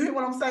 You hear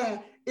what I'm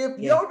saying? If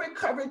your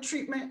recovery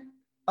treatment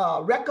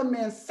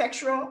recommends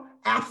sexual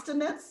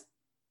abstinence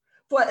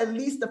for at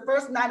least the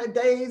first 90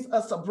 days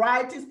of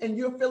sobriety, and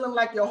you're feeling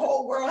like your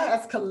whole world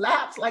has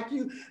collapsed, like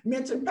you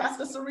mentioned,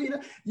 Pastor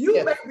Sarita,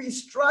 you may be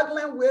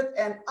struggling with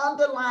an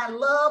underlying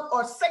love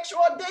or sexual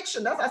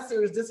addiction. That's how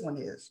serious this one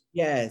is.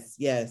 Yes,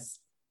 yes.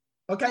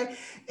 Okay.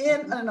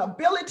 In an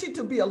ability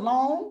to be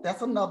alone,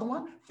 that's another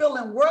one.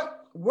 Feeling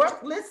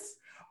worthless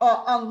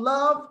or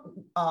unloved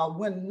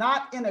when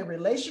not in a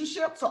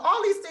relationship. So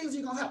all these things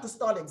you're going to have to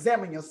start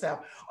examining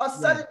yourself. A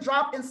sudden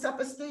drop in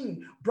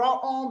self-esteem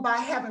brought on by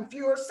having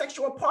fewer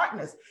sexual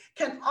partners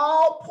can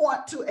all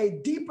point to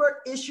a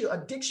deeper issue.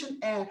 Addiction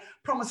and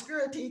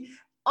promiscuity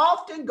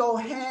often go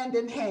hand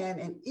in hand,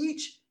 and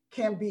each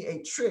can be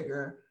a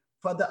trigger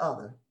for the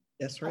other.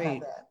 That's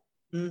right.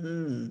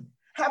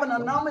 Having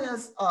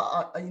anonymous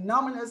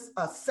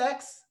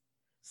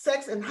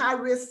sex in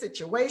high-risk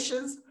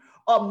situations,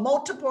 or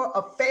multiple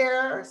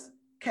affairs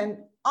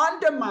can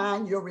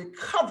undermine your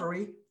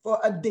recovery for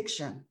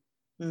addiction.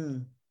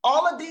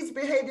 All of these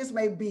behaviors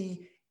may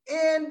be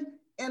in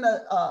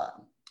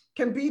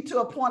can be to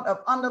a point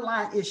of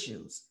underlying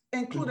issues,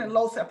 including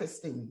low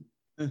self-esteem,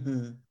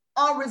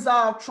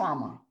 unresolved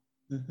trauma,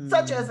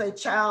 such as a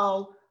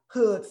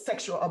childhood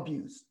sexual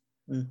abuse,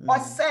 or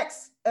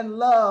sex and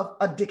love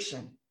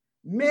addiction.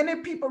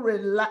 Many people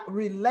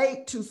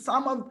relate to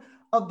some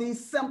of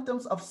these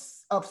symptoms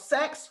of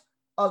sex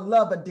or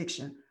love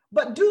addiction,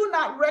 but do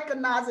not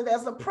recognize it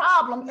as a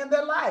problem in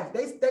their life.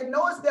 They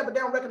know it's there, but they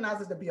don't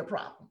recognize it to be a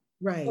problem.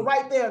 Right. So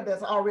right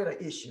there's already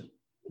an issue.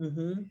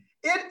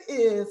 It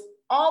is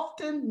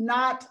often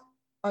not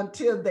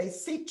until they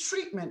seek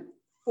treatment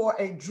for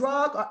a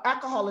drug or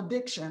alcohol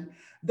addiction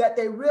that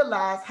they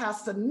realize how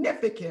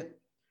significant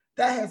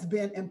that has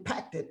been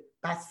impacted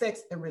by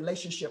sex and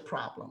relationship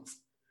problems.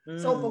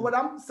 So for what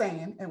I'm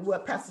saying and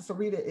what Pastor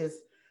Sarita is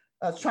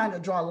trying to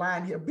draw a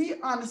line here, be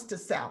honest to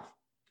self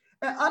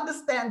and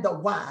understand the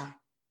why.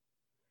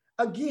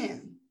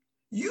 Again,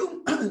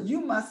 you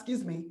must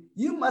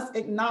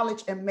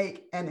acknowledge and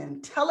make an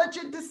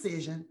intelligent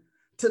decision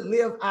to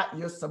live out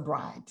your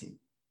sobriety.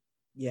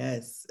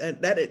 Yes,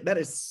 that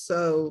is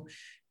so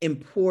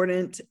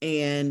important.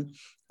 And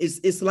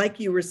it's like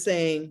you were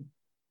saying,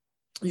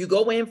 you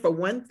go in for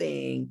one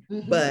thing,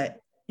 but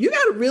you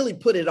got to really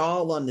put it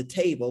all on the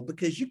table,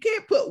 because you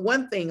can't put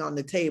one thing on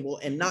the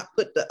table and not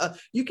put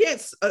you can't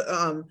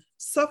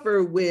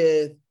suffer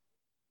with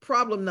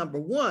problem number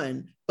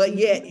one, but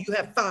yet you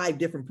have 5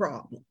 different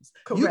problems.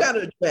 Correct. You got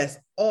to address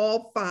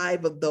all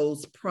 5 of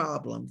those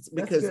problems,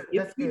 because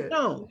if you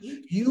don't,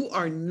 you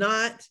are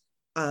not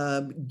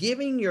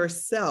giving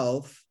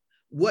yourself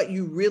what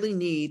you really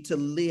need to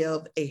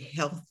live a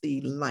healthy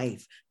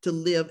life, to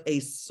live a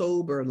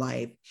sober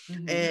life.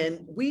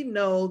 And we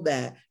know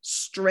that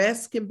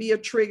stress can be a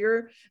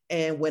trigger.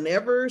 And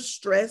whenever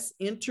stress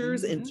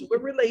enters into a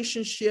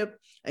relationship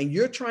and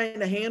you're trying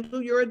to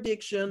handle your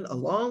addiction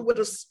along with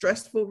a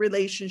stressful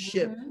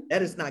relationship,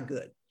 that is not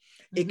good.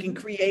 It can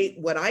create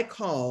what I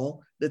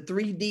call the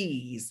 3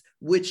 Ds,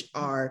 which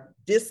are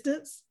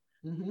distance,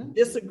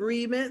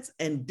 disagreements,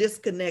 and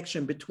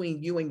disconnection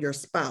between you and your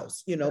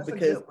spouse, that's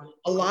because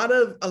a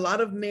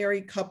lot of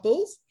married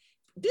couples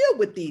deal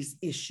with these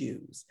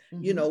issues.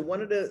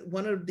 One of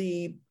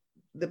the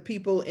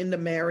people in the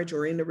marriage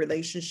or in the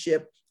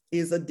relationship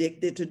is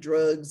addicted to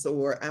drugs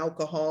or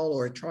alcohol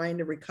or trying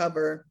to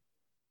recover.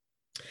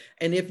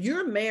 And if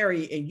you're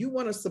married and you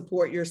want to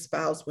support your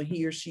spouse when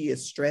he or she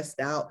is stressed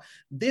out,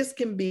 this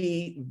can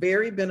be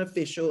very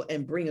beneficial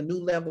and bring a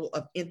new level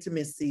of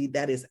intimacy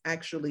that is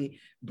actually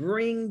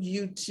bring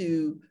you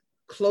to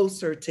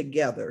closer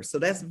together. So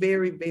that's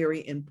very,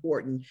 very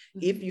important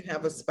if you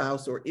have a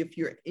spouse or if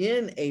you're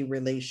in a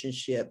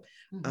relationship.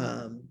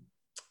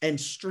 And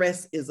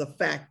stress is a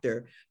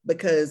factor,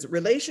 because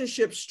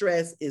relationship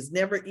stress is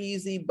never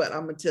easy, but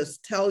I'm going to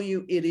just tell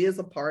you, it is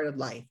a part of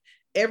life.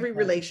 Every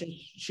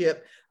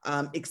relationship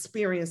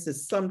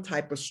experiences some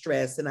type of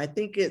stress. And I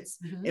think it's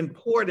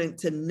important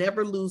to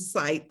never lose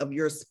sight of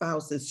your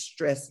spouse's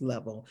stress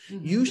level.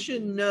 You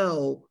should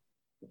know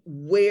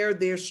where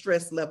their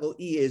stress level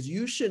is.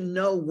 You should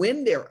know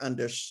when they're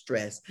under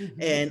stress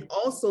and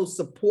also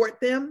support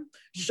them,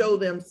 show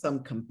them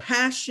some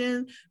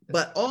compassion,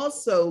 but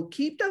also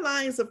keep the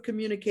lines of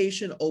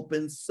communication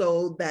open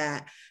so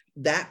that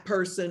that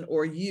person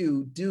or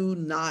you do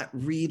not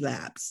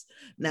relapse.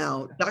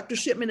 Now, Dr.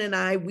 Shipman and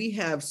I, we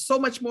have so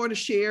much more to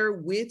share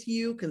with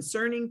you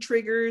concerning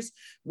triggers.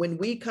 When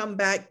we come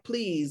back,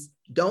 please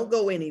don't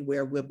go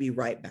anywhere. We'll be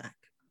right back.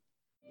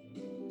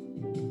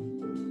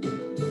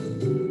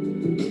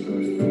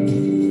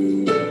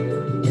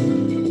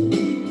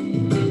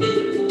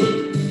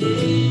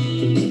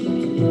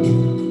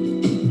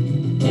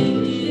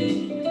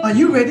 Are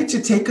you ready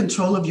to take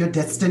control of your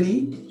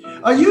destiny?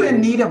 Are you in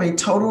need of a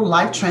total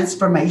life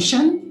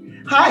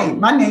transformation? Hi,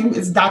 my name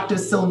is Dr.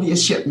 Sylvia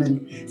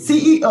Shipman,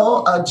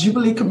 CEO of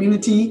Jubilee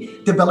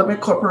Community Development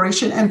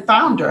Corporation and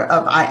founder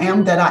of I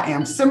Am That I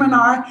Am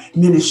Seminar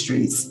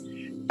Ministries.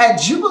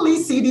 At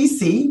Jubilee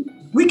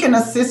CDC, we can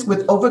assist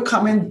with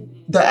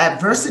overcoming the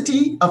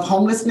adversity of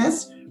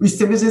homelessness,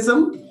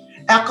 recidivism,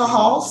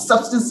 alcohol,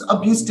 substance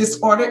abuse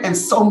disorder, and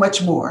so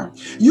much more.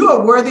 You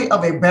are worthy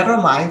of a better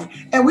life,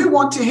 and we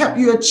want to help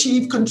you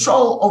achieve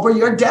control over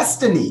your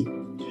destiny.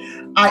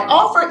 I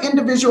offer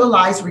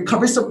individualized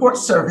recovery support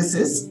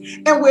services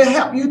and will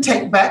help you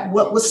take back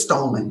what was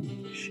stolen.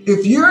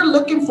 If you're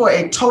looking for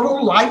a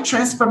total life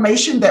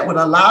transformation that would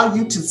allow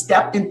you to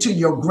step into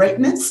your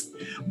greatness,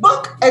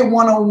 book a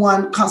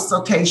one-on-one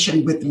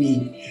consultation with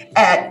me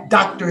at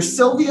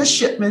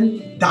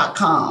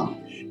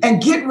drsylviashipman.com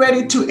and get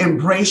ready to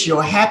embrace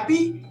your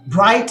happy,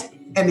 bright,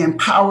 and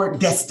empowered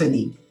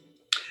destiny.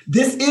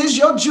 This is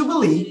your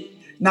Jubilee.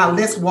 Now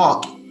let's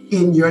walk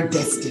in your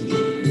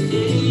destiny.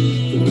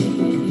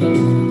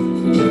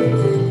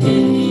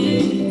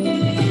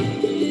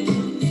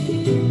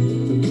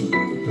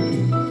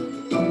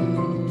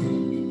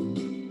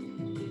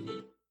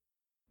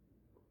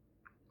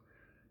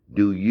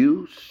 Do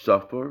you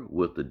suffer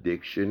with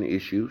addiction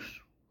issues?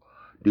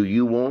 Do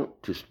you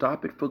want to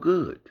stop it for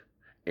good?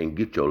 and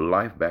get your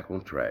life back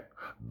on track.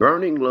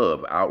 Burning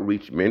Love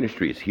Outreach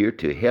Ministry is here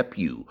to help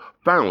you.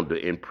 Founder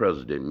and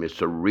President Miss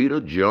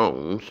Sarita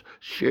Jones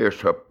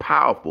shares her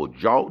powerful,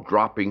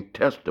 jaw-dropping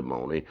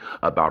testimony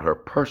about her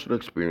personal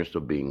experience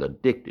of being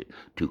addicted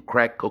to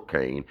crack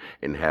cocaine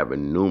and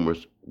having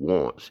numerous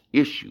warrants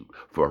issued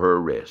for her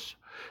arrest.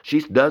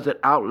 She does it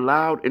out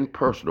loud and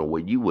personal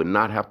where you will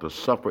not have to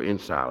suffer in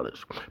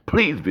silence.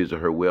 Please visit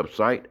her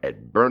website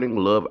at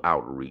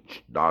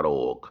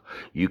burningloveoutreach.org.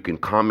 You can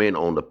comment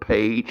on the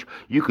page.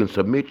 You can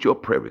submit your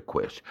prayer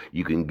requests.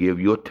 You can give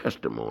your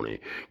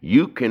testimony.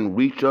 You can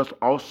reach us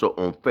also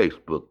on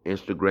Facebook,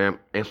 Instagram,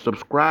 and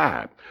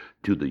subscribe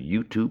to the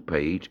YouTube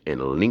page and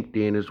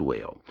LinkedIn as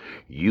well.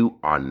 You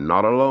are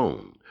not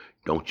alone.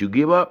 Don't you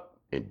give up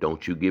and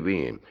don't you give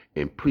in.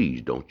 And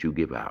please don't you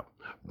give out.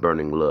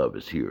 Burning Love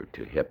is here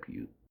to help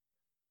you.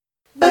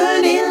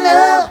 Burning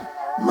Love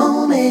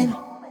Moment.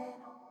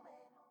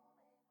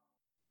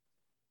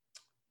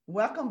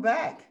 Welcome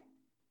back.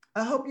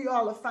 I hope you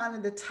all are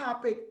finding the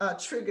topic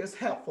triggers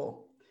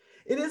helpful.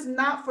 It is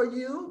not for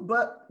you,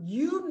 but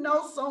you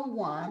know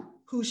someone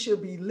who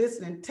should be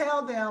listening.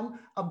 Tell them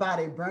about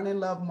a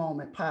Burning Love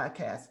Moment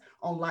podcast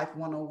on Life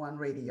 101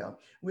 Radio.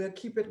 We'll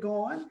keep it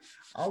going.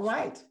 All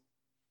right.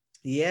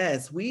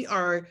 Yes, we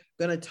are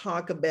going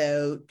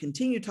to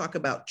continue to talk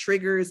about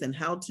triggers and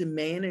how to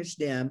manage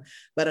them.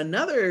 But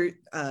another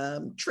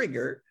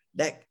trigger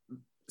that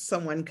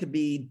someone could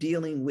be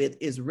dealing with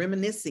is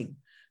reminiscing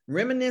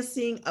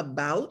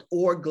about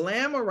or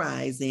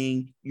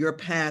glamorizing your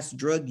past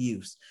drug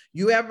use.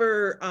 You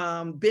ever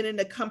been in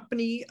the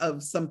company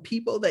of some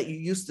people that you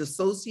used to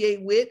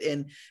associate with,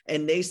 and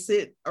they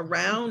sit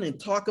around and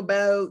talk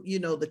about,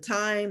 the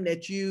time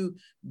that you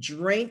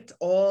drank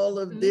all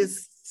of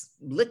this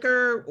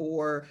liquor,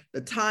 or the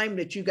time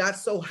that you got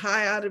so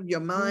high out of your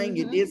mind,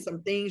 you did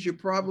some things you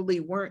probably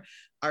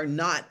are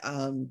not,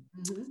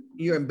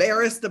 you're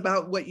embarrassed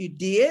about what you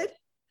did.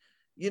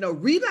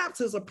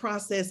 Relapse is a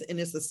process and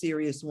it's a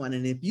serious one.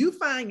 And if you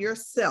find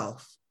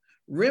yourself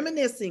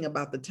reminiscing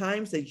about the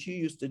times that you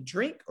used to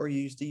drink or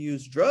you used to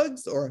use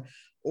drugs or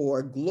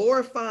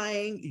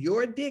glorifying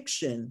your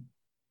addiction,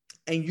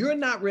 and you're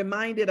not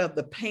reminded of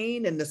the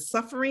pain and the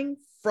suffering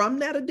from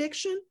that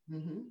addiction,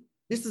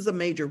 this is a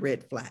major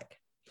red flag,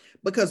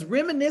 because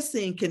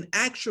reminiscing can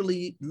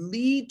actually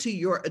lead to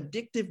your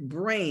addictive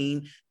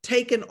brain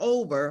taking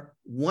over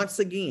once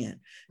again.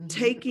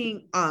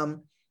 Talking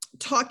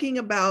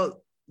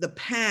about the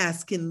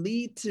past can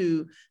lead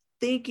to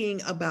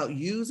thinking about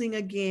using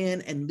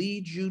again and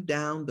lead you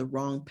down the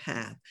wrong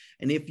path.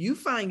 And if you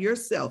find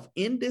yourself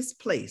in this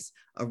place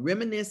of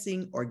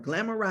reminiscing or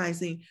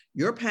glamorizing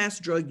your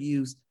past drug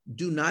use,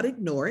 do not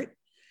ignore it.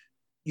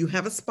 You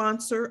have a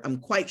sponsor. I'm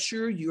quite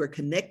sure you are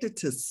connected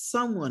to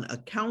someone, a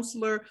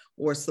counselor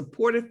or a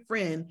supportive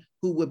friend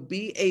who would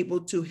be able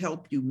to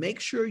help you.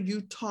 Make sure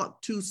you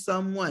talk to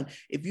someone.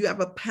 If you have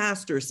a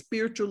pastor,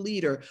 spiritual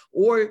leader,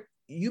 or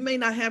you may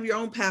not have your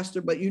own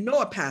pastor, but you know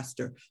a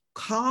pastor,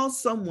 call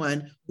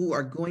someone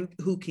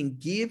who can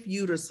give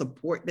you the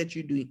support that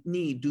you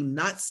need. Do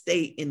not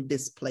stay in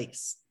this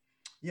place.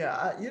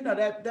 Yeah,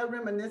 that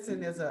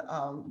reminiscing is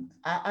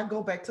I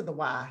go back to the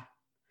why.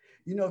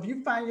 If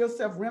you find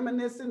yourself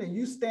reminiscing and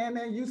you stand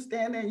there, you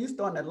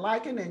starting to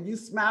liking and you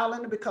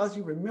smiling because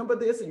you remember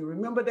this and you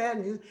remember that,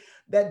 and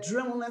that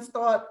adrenaline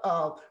start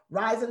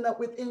rising up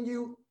within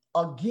you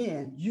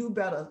again, you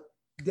better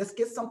just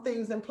get some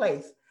things in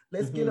place.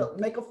 Let's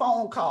make a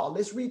phone call.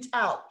 Let's reach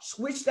out,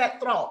 switch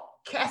that thought,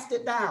 cast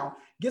it down,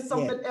 get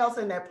something else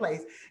in that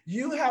place.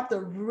 You have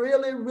to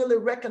really, really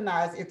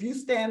recognize if you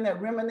stand there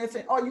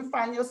reminiscing, or you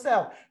find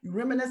yourself, you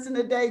reminiscing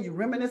today, you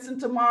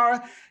reminiscing tomorrow,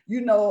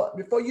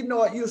 before you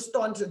know it, you're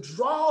starting to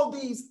draw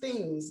these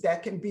things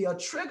that can be a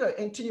trigger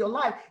into your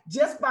life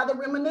just by the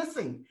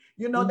reminiscing.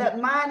 That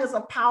mind is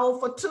a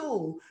powerful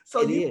tool.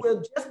 So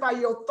will, just by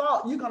your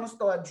thought, you're going to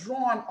start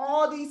drawing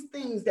all these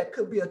things that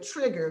could be a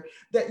trigger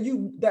that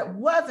you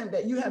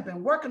have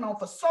been working on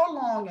for so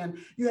long, and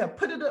you have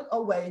put it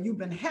away and you've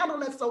been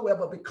handling it so well,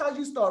 but because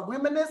you start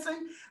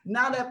reminiscing,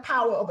 now that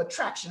power of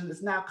attraction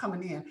is now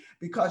coming in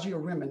because you're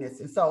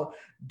reminiscing. So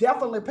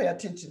definitely pay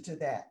attention to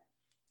that.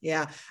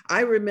 Yeah,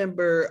 I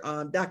remember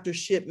Dr.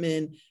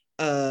 Shipman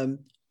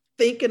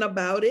thinking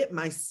about it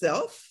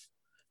myself.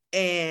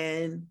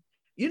 And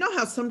you know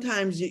how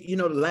sometimes,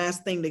 the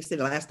last thing they say,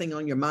 the last thing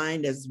on your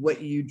mind is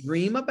what you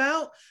dream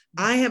about.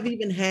 I have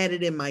even had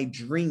it in my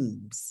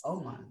dreams.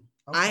 Oh my.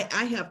 Okay.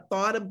 I have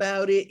thought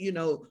about it,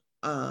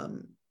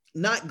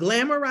 not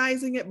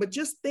glamorizing it, but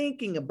just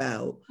thinking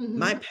about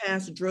my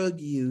past drug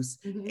use.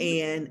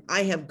 And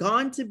I have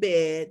gone to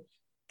bed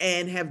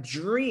and have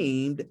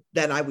dreamed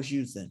that I was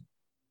using.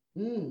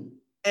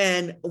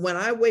 And when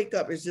I wake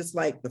up, it's just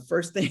like the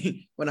first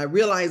thing, when I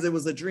realized it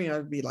was a dream,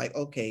 I'd be like,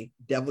 okay,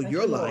 devil,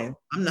 you're lying.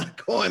 I'm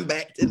not going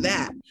back to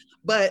that.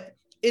 But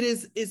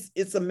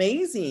it's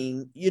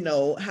amazing,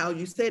 how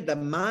you said the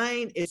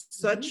mind is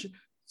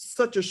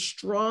such a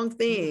strong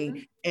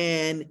thing.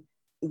 And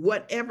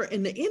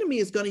the enemy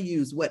is going to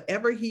use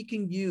whatever he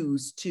can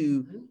use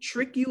to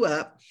trick you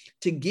up,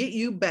 to get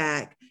you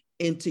back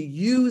into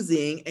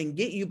using and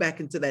get you back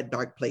into that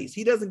dark place.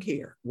 He doesn't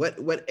care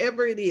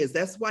whatever it is.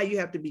 That's why you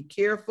have to be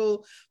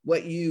careful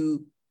what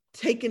you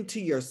take into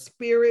your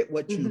spirit,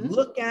 what you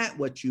look at,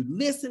 what you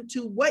listen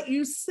to, what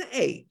you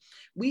say.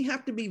 We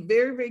have to be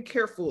very, very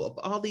careful of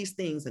all these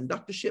things. And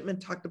Dr. Shipman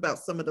talked about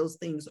some of those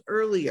things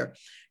earlier.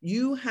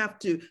 You have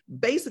to,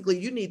 basically,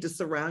 you need to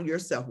surround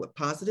yourself with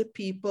positive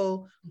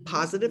people,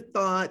 positive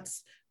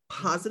thoughts,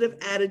 positive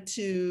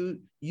attitude.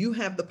 You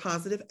have the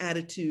positive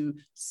attitude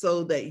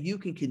so that you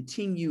can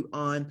continue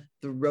on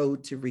the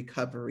road to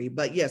recovery.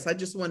 But yes, I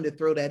just wanted to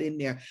throw that in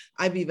there.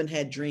 I've even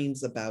had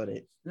dreams about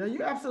it. No,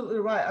 you're absolutely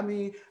right. I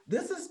mean,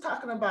 this is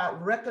talking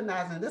about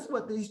recognizing, this is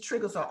what these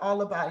triggers are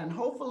all about. And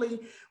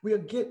hopefully we'll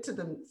get to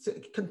them, to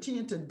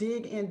continue to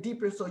dig in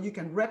deeper so you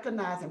can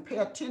recognize and pay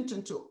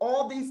attention to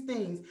all these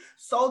things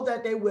so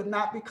that they will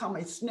not become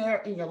a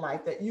snare in your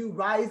life, that you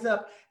rise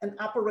up and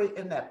operate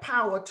in that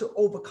power to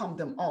overcome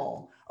them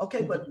all.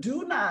 Okay, but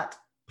do not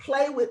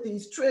play with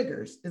these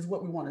triggers is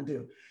what we want to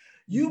do.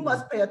 You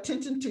must pay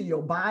attention to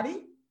your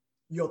body,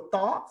 your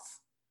thoughts,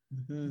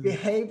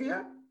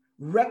 behavior,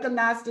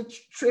 recognize the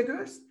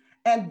triggers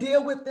and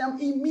deal with them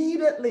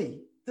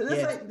immediately.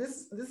 So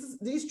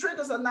these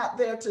triggers are not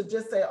there to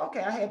just say,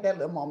 okay, I had that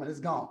little moment, it's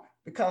gone.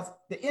 Because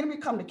the enemy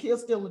come to kill,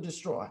 steal, and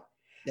destroy.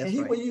 And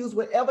he will use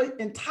whatever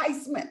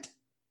enticement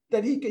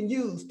that he can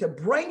use to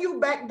bring you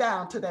back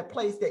down to that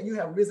place that you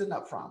have risen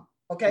up from.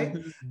 Okay?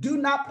 Do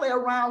not play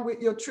around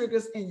with your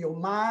triggers in your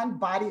mind,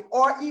 body,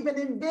 or even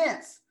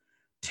events,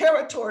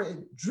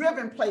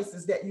 territory-driven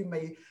places that you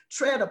may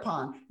tread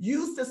upon.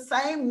 Use the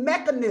same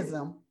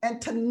mechanism and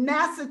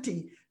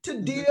tenacity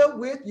to deal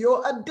with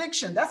your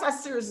addiction. That's how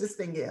serious this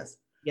thing is.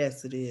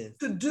 Yes, it is.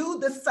 To do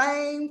the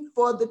same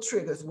for the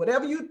triggers.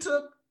 Whatever you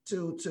took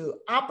to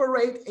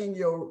operate in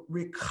your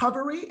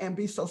recovery and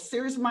be so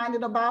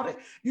serious-minded about it,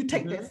 you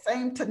take that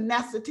same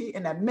tenacity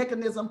and that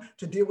mechanism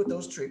to deal with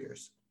those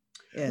triggers.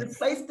 Yes.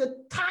 Replace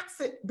the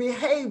toxic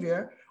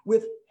behavior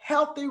with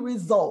healthy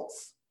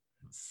results.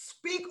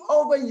 Speak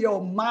over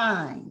your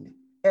mind.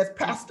 As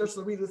Pastor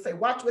Sarita say,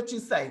 watch what you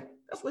say.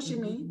 That's what she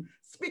means.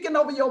 Speaking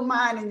over your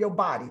mind and your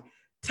body.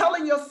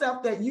 Telling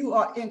yourself that you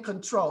are in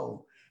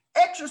control.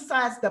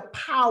 Exercise the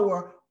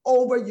power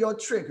over your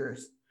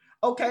triggers.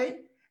 Okay?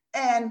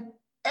 And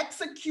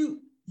execute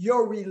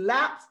your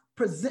relapse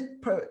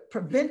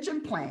prevention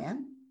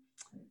plan.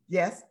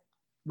 Yes,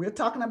 we're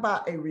talking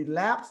about a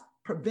relapse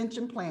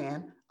prevention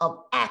plan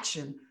of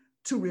action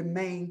to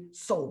remain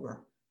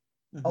sober.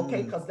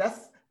 Okay, because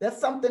that's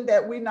something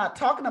that we're not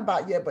talking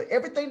about yet, but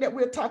everything that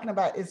we're talking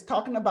about is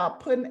talking about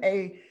putting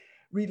a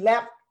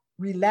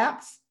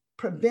relapse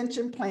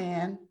prevention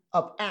plan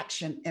of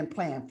action and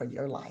plan for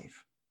your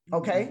life.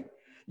 Okay,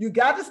 you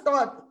got to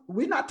start.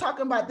 We're not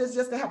talking about this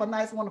just to have a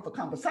nice, wonderful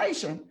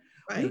conversation.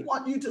 Right. We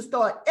want you to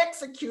start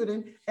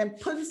executing and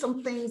putting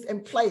some things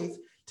in place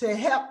to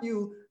help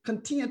you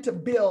continue to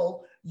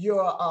build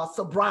your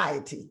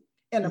sobriety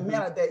in a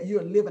manner that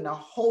you're living a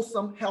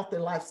wholesome, healthy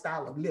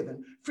lifestyle of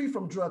living, free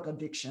from drug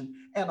addiction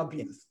and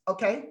abuse,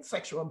 okay?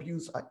 Sexual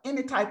abuse or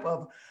any type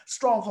of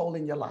stronghold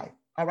in your life,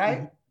 all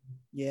right?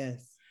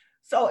 Yes.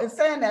 So in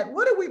saying that,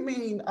 what do we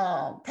mean,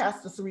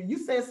 Pastor Sarita? You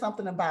said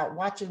something about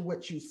watching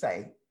what you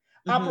say,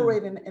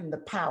 operating in the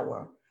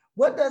power.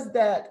 What does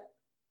that,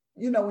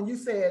 when you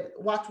said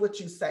watch what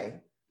you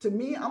say, to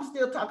me, I'm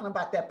still talking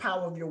about that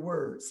power of your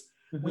words.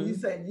 When you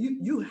say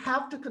you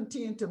have to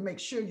continue to make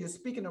sure you're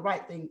speaking the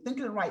right thing,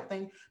 thinking the right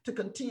thing to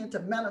continue to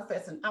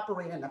manifest and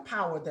operate in the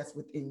power that's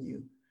within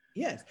you.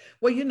 Yes.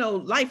 Well,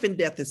 life and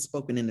death is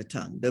spoken in the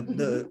tongue.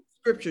 The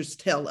scriptures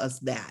tell us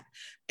that.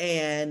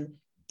 And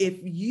if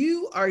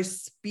you are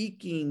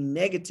speaking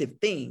negative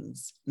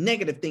things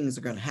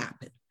are going to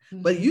happen.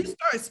 But you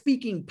start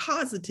speaking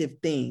positive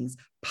things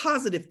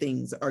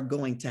are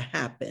going to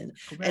happen.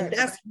 Correct. And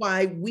that's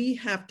why we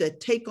have to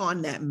take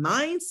on that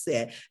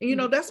mindset.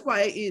 And, that's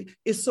why it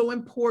is so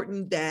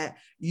important that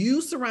you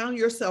surround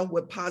yourself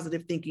with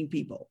positive thinking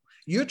people.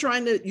 You're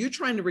trying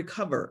to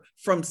recover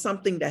from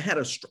something that had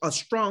a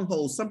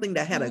stronghold, something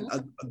that had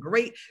a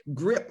great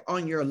grip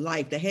on your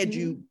life, that had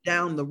you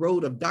down the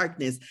road of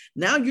darkness.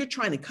 Now you're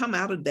trying to come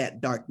out of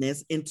that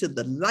darkness into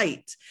the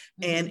light.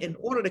 And in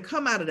order to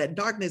come out of that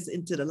darkness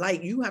into the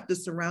light, you have to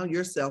surround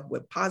yourself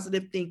with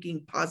positive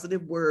thinking,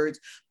 positive words,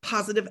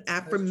 positive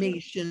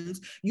affirmations.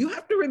 You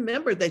have to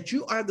remember that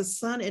you are the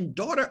son and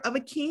daughter of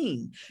a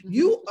king.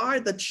 You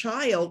are the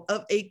child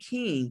of a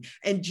king.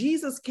 And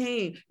Jesus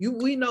came.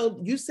 We know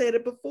you said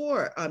it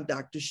before,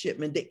 Dr.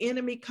 Shipman, the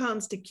enemy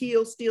comes to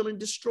kill, steal, and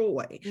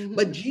destroy.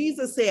 But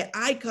Jesus said,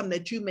 I come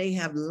that you may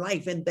have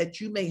life and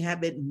that you may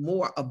have it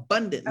more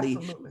abundantly.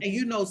 Absolutely.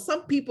 And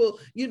some people,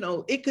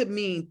 it could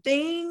mean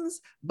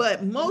things,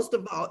 but most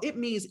of all, it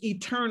means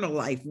eternal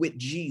life with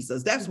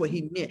Jesus. That's what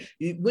he meant.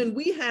 When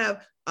we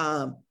have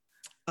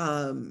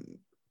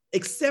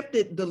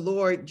accepted the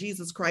Lord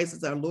Jesus Christ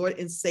as our Lord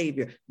and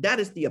Savior, that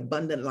is the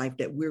abundant life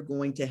that we're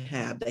going to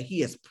have, that he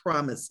has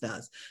promised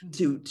us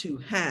to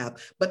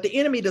have. But the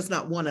enemy does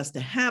not want us to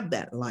have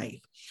that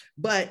life.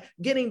 But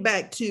getting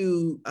back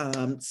to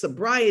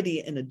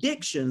sobriety and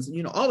addictions,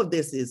 you know, all of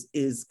this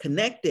is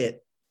connected.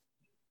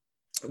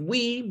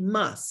 We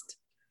must.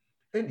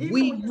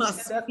 Even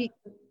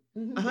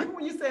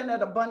when you're saying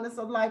that abundance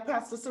of life,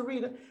 Pastor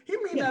Sarita, he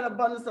means that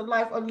abundance of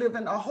life of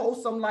living a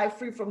wholesome life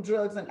free from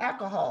drugs and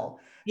alcohol.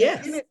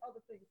 Yes. And other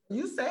things.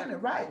 You saying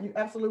it right. You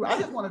absolutely right. I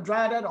just want to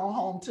drive that on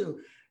home too.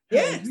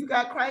 Yes. Hey, you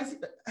got Christ,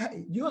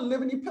 you're a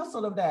living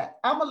epistle of that.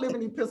 I'm a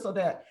living epistle of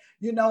that.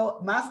 You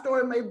know, my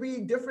story may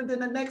be different than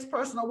the next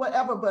person or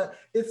whatever, but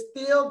it's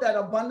still that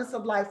abundance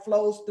of life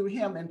flows through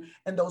him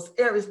and those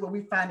areas where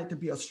we find it to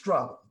be a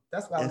struggle.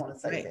 That's what I want to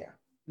say there.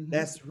 Mm-hmm.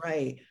 That's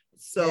right.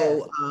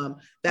 So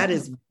that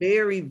is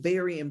very,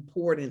 very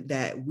important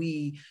that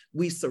we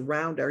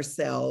surround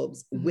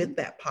ourselves with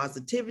that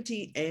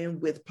positivity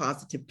and with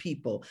positive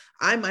people.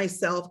 I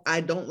myself, I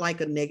don't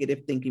like a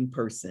negative thinking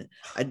person.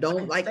 I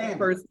don't like a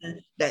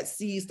person that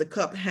sees the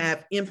cup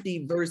half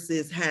empty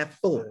versus half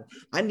full.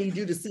 I need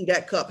you to see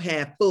that cup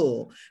half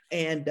full.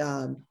 And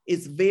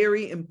it's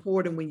very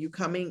important when you're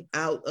coming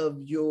out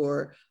of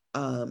your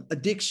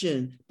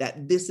addiction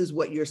that this is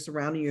what you're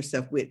surrounding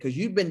yourself with, because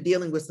you've been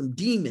dealing with some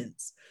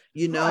demons,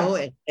 you know,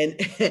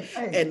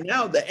 and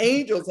now the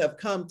angels have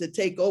come to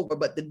take over,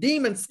 but the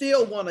demons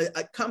still want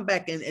to come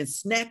back and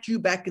snatch you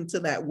back into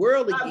that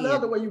world again. I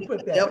love the way you put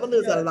that. The devil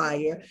is a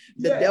liar.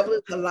 The devil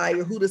is a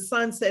liar. Who the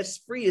Son sets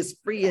free is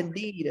free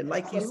indeed. And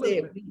like you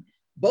said,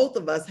 both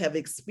of us have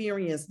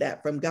experienced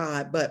that from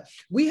God, but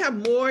we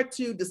have more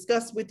to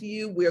discuss with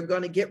you. We're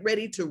going to get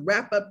ready to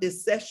wrap up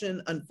this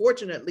session.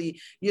 Unfortunately,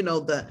 you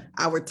know,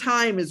 our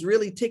time is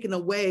really ticking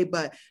away,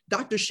 but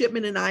Dr.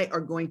 Shipman and I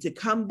are going to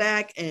come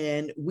back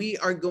and we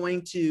are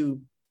going to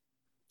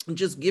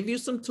just give you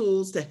some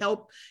tools to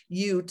help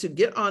you to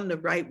get on the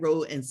right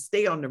road and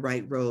stay on the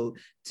right road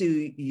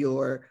to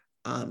your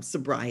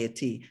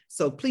sobriety.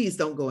 So please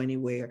don't go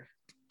anywhere.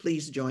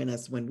 Please join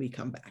us when we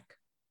come back.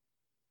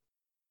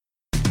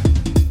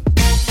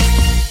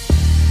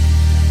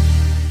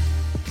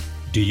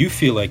 Do you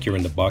feel like you're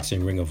in the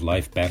boxing ring of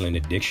life battling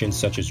addictions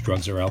such as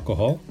drugs or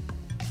alcohol?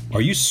 Are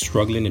you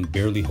struggling and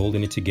barely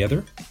holding it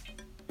together?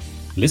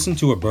 Listen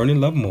to A Burning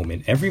Love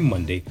Moment every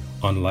Monday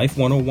on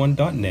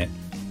Life101.net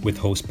with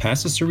host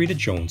Pastor Sarita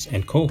Jones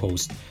and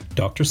co-host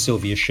Dr.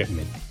 Sylvia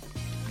Shipman.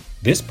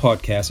 This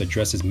podcast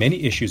addresses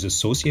many issues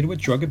associated with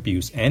drug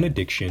abuse and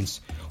addictions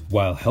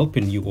while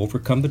helping you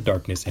overcome the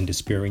darkness and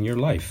despair in your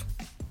life.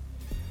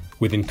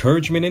 With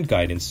encouragement and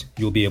guidance,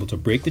 you'll be able to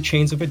break the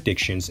chains of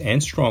addictions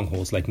and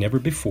strongholds like never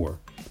before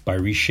by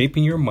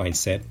reshaping your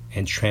mindset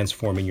and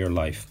transforming your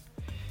life.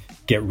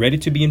 Get ready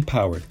to be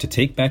empowered to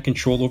take back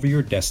control over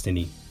your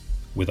destiny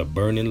with a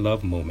Burning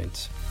Love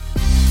Moment.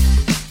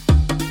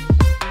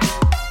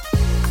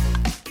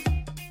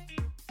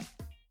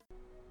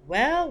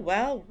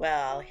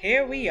 Well,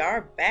 here we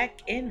are back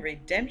in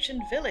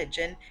Redemption Village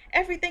and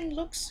everything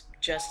looks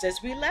just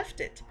as we left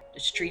it. The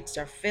streets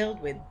are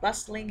filled with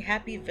bustling,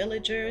 happy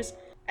villagers.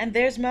 And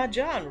there's Ma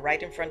John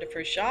right in front of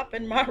her shop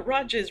and Ma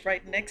Rogers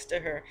right next to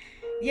her.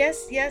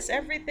 Yes,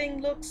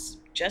 everything looks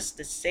just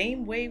the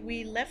same way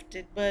we left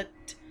it, but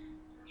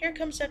here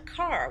comes a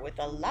car with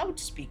a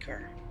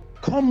loudspeaker.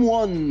 Come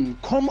one,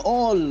 come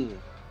all.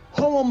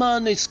 Our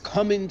man is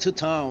coming to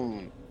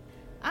town.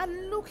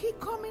 And look, he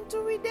coming to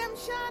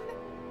Redemption.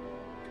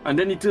 And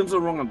then he turns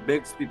around and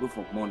begs people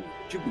for money.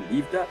 Do you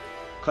believe that?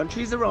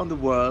 Countries around the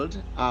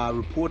world are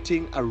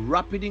reporting a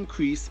rapid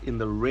increase in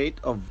the rate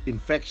of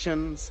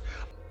infections.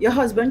 Your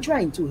husband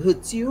trying to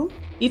hurt you?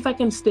 If I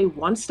can stay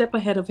one step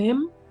ahead of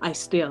him, I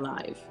stay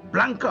alive.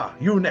 Blanca,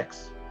 you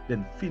next.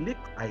 Then Felix,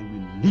 I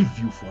will leave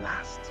you for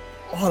last.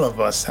 All of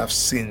us have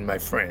sinned, my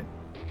friend.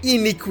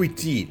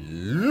 Iniquity,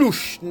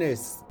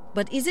 lushness.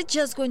 But is it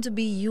just going to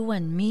be you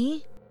and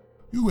me?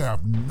 You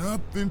have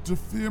nothing to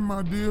fear,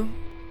 my dear.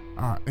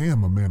 I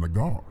am a man of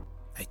God.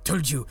 I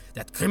told you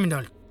that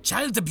criminal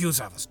child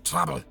abuser was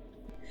trouble.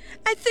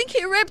 I think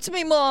he raped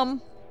me,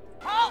 Mom.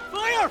 Oh,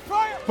 fire!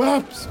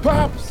 Pops,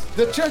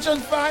 the church on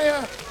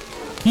fire.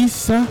 Yes,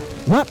 sir.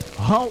 What?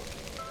 How?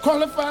 Call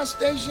the fire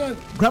station.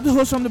 Grab the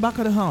hose from the back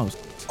of the house.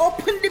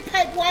 Open the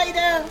pipe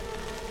wider.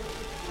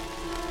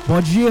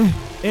 Bodje,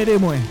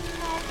 aidez-moi.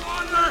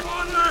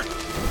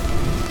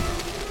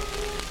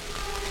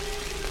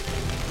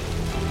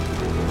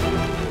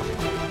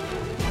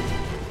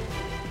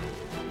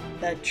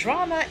 The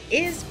drama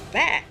is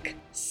back.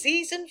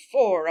 Season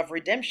 4 of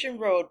Redemption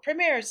Road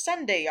premieres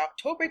Sunday,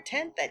 October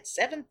 10th at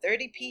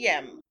 7:30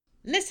 p.m.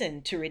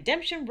 Listen to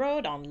Redemption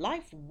Road on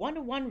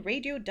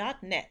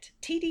Life101Radio.net,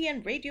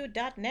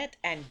 TDNRadio.net,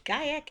 and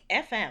Gaiac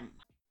FM.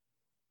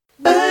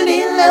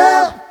 Burning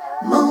Love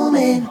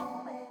Moment.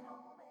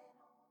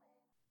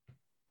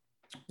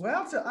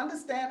 Well, to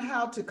understand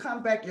how to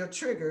combat your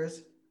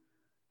triggers,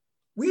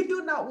 we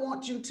do not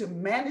want you to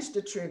manage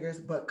the triggers,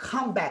 but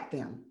combat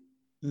them.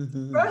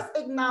 Mm-hmm. First,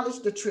 acknowledge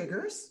the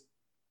triggers,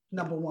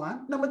 number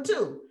one. Number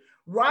two,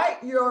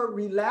 Write your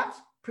relapse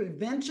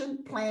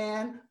prevention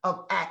plan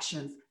of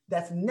actions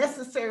that's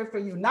necessary for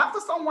you, not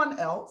for someone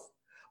else,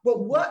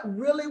 but what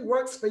really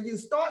works for you.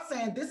 Start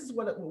saying, this is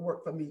what it will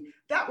work for me.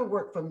 That will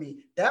work for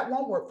me. That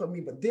won't work for me,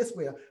 but this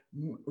will.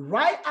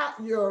 Write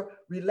out your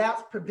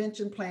relapse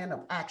prevention plan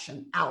of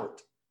action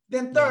out.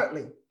 Then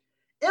thirdly,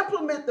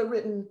 implement the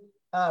written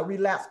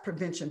relapse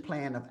prevention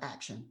plan of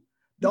action.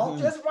 Don't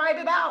just write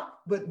it out,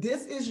 but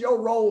this is your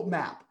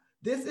roadmap.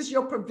 This is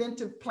your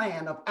preventive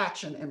plan of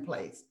action in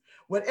place.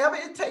 Whatever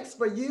it takes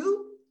for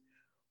you,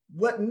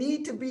 what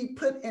need to be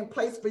put in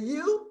place for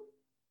you,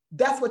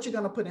 that's what you're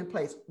going to put in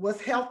place.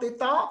 What's healthy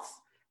thoughts,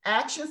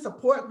 action,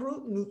 support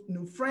group,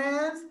 new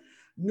friends,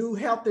 new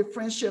healthy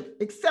friendship,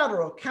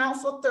 etc.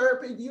 Counsel,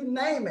 therapy, you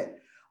name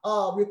it.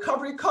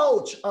 Recovery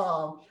coach,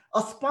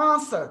 a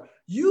sponsor.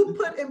 You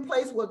put in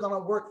place what's going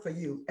to work for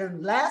you.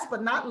 And last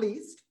but not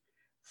least,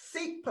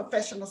 seek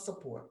professional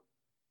support.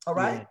 All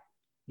right?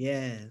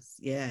 Yes.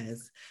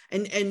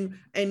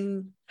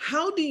 And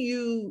how do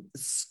you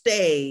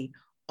stay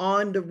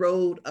on the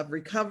road of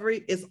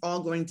recovery? It's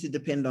all going to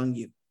depend on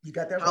you. You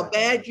got that right. How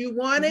bad you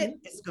want it,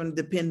 it's going to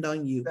depend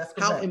on you. That's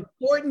How correct.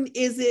 important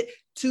is it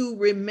to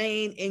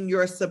remain in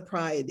your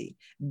sobriety?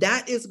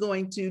 That is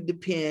going to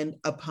depend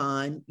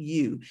upon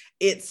you.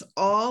 It's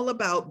all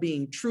about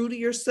being true to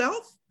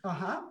yourself,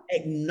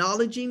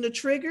 acknowledging the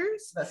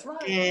triggers, that's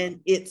right,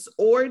 and its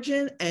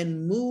origin,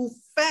 and move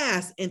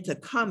fast into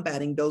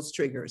combating those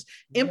triggers.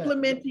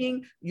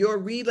 Implementing your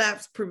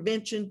relapse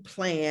prevention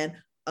plan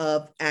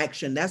of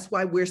action. That's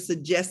why we're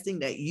suggesting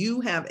that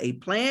you have a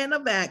plan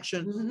of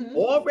action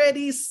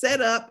already set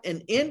up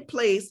and in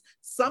place,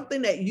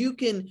 something that you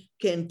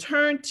can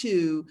turn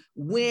to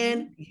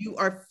when you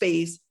are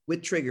faced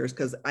with triggers,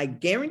 because I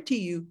guarantee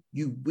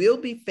you will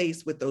be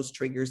faced with those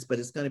triggers, but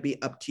it's going to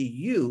be up to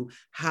you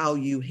how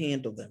you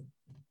handle them.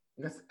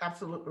 That's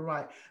absolutely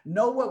right.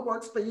 Know what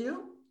works for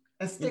you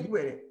and stick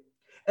with it.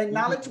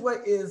 Acknowledge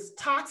what is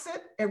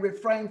toxic and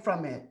refrain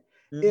from it.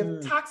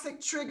 If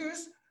toxic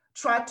triggers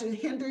try to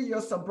hinder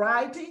your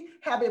sobriety,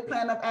 have a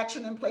plan of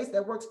action in place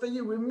that works for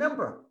you.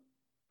 Remember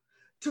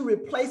to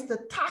replace the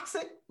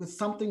toxic with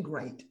something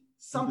great,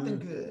 something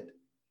good.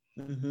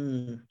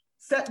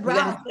 Set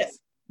boundaries.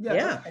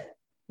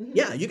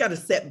 You got to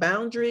set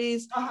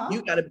boundaries.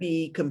 You got to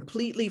be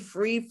completely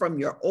free from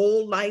your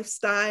old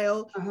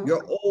lifestyle,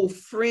 your old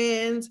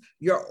friends,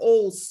 your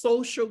old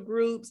social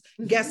groups.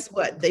 Guess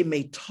what? They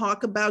may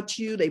talk about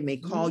you. They may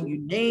call you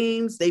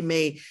names. They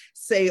may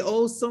say,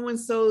 oh,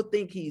 so-and-so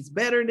think he's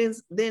better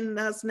than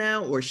us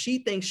now, or she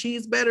thinks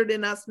she's better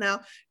than us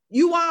now.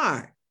 You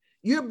are.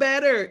 You're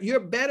better. You're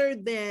better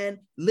than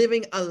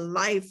living a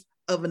life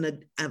of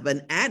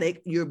an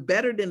addict. You're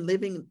better than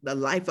living the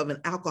life of an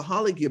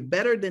alcoholic. You're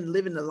better than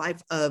living the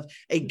life of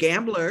a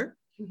gambler.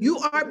 You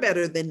are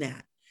better than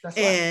that. That's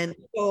and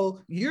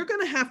so you're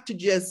going to have to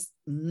just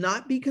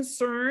not be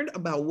concerned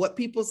about what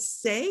people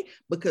say,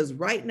 because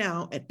right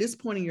now, at this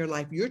point in your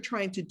life, you're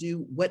trying to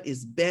do what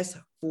is best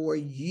for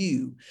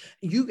you.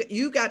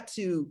 You got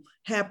to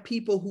have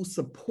people who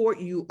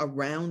support you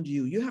around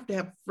you. You have to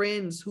have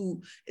friends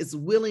who is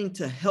willing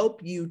to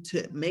help you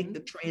to make the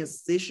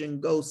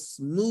transition go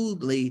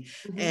smoothly.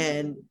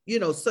 And,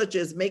 such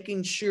as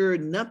making sure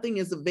nothing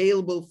is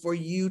available for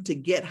you to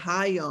get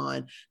high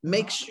on.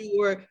 Make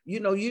sure, you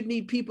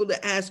need people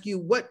to ask you,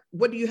 what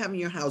do you have in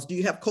your house? Do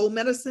you have cold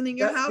medicine in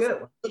your house?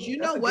 Because you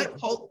know what?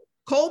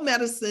 Cold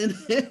medicine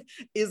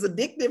is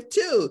addictive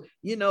too.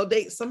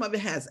 Some of it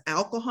has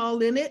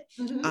alcohol in it.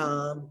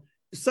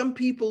 Some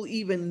people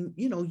even,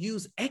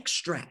 use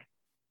extract.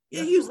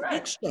 They use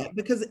extract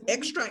because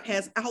extract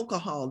has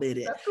alcohol in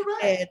it. That's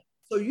correct. And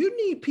so you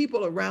need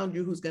people around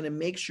you who's going to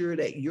make sure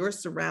that your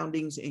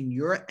surroundings and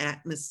your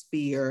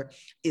atmosphere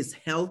is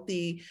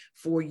healthy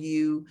for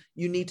you.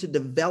 You need to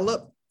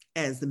develop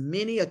as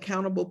many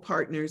accountable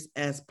partners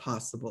as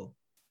possible.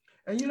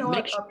 And you know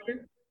what?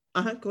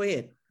 Go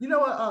ahead. You know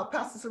what,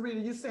 Pastor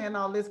Sarita, you're saying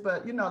all this,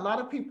 but a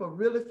lot of people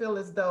really feel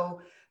as though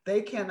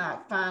they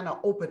cannot find or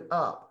open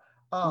up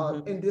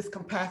in this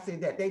capacity,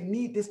 that they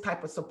need this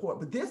type of support.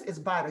 But this is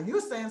vital.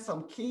 You're saying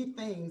some key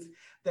things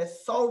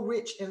that's so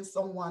rich in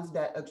someone's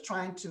that are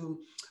trying to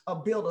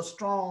build a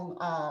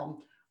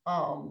strong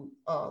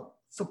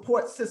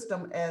support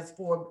system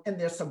in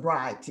their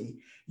sobriety.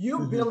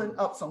 You're building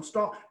up some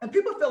strong, and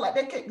people feel like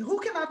who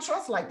can I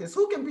trust like this?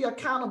 Who can be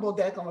accountable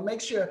that's going to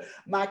make sure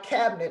my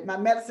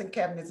medicine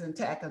cabinet is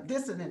intact, and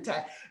this is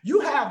intact? You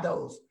have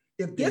those.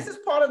 If this is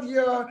part of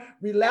your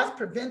relapse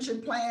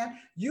prevention plan,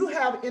 you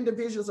have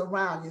individuals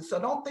around you. So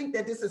don't think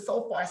that this is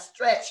so far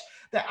stretched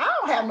that I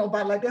don't have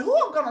nobody like that. Who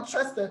I'm going to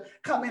trust to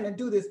come in and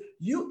do this?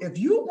 If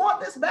you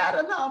want this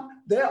bad enough,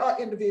 there are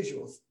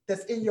individuals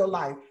that's in your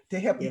life to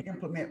help you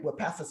implement what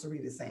Pastor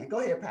Sarita is saying. Go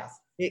ahead,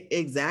 Pastor.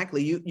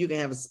 Exactly. You can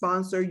have a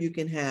sponsor, you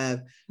can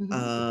have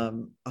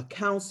a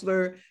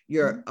counselor,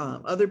 your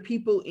other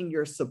people in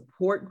your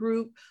support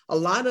group. A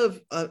lot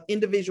of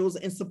individuals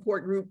in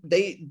support group,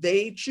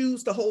 they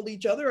choose to hold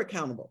each other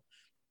accountable.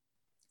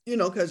 you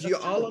know, because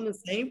you're all on the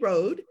same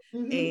road.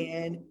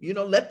 And, you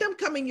know, let them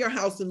come in your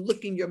house and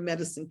look in your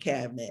medicine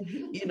cabinet,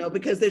 you know,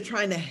 because they're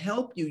trying to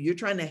help you. You're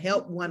trying to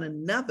help one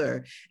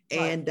another.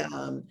 And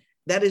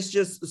that is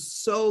just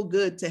so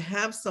good to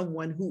have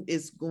someone who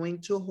is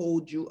going to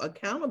hold you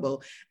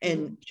accountable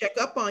and check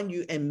up on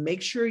you and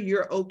make sure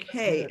you're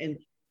okay.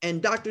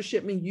 And Dr.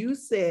 Shipman, you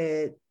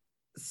said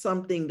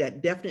something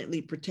that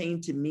definitely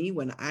pertained to me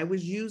when I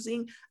was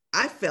using.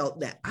 I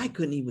felt that I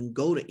couldn't even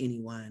go to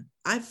anyone.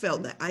 I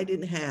felt that I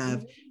didn't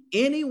have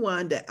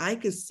anyone that I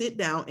could sit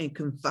down and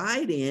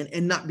confide in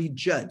and not be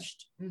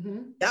judged.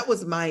 That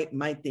was my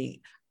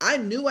thing. I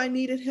knew I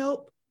needed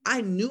help.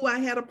 I knew I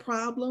had a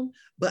problem,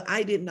 but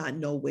I did not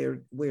know where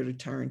to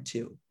turn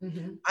to.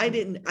 I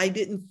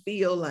didn't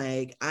feel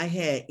like I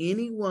had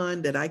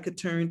anyone that I could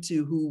turn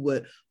to who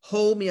would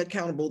hold me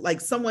accountable,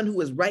 like someone who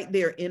was right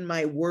there in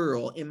my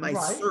world, in my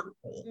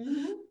circle.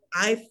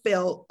 I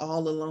felt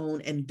all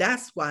alone. And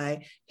that's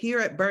why here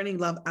at Burning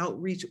Love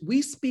Outreach,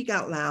 we speak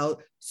out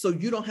loud so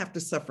you don't have to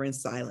suffer in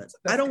silence.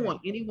 I don't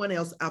want anyone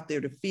else out there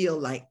to feel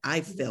like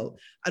I felt.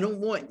 I don't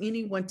want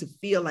anyone to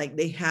feel like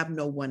they have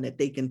no one that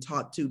they can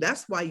talk to.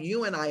 That's why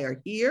you and I are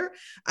here.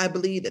 I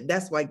believe that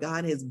that's why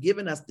God has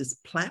given us this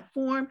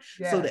platform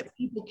so that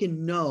people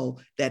can know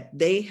that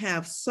they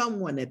have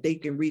someone that they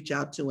can reach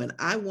out to. And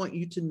I want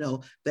you to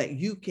know that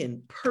you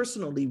can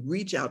personally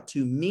reach out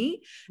to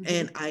me.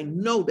 And I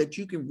know that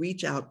you can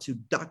reach out to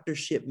Dr.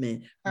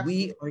 Shipman.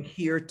 We are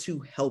here to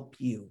help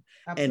you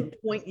and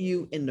point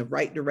you in the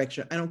right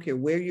direction. I don't care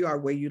where you are,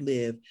 where you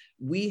live.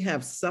 We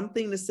have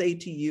something to say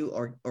to you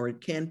or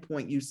can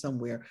point you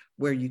somewhere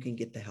where you can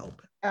get the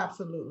help.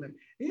 Absolutely.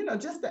 You know,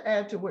 just to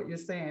add to what you're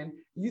saying,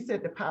 you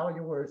said the power of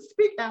your words.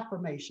 Speak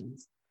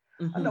affirmations.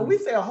 I know we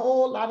say a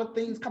whole lot of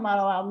things come out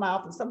of our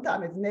mouth, and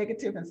sometimes it's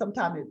negative and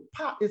sometimes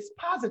it's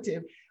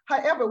positive.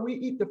 However, we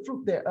eat the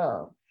fruit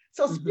thereof.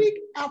 So speak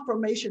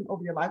affirmation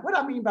over your life. What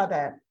I mean by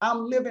that,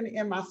 I'm living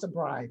in my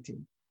sobriety,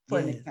 for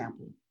an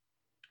example.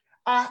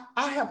 I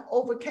have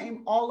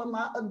overcame all of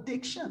my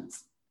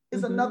addictions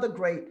is another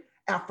great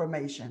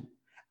affirmation.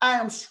 I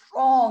am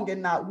strong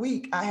and not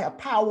weak. I have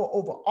power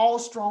over all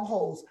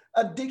strongholds,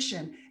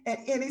 addiction, and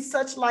any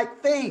such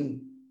like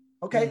thing.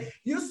 Okay,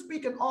 you're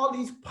speaking all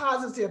these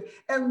positive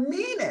and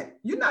mean it.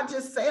 You're not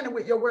just saying it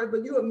with your words,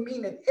 but you are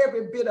meaning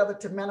every bit of it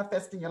to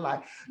manifest in your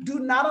life. Do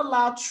not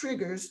allow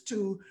triggers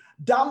to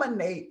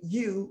dominate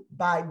you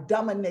by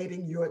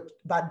dominating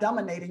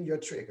your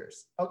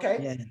triggers.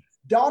 Okay,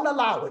 don't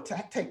allow it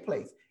to take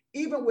place.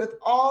 Even with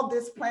all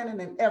this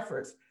planning and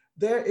efforts,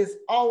 there is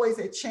always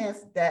a chance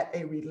that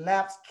a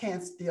relapse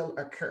can still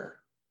occur.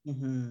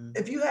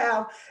 If you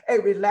have a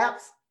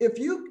relapse, if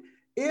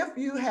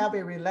you have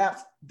a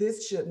relapse,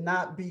 this should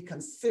not be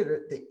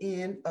considered the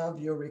end of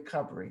your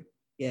recovery,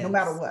 no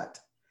matter what.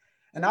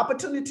 An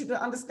opportunity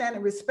to understand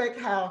and respect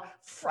how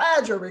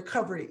fragile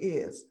recovery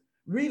is.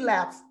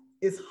 Relapse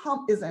is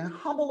a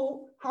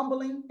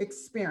humbling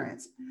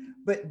experience,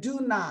 but do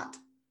not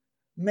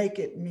make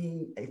it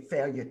mean a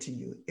failure to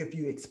you if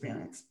you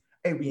experience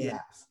a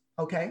relapse.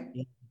 Okay?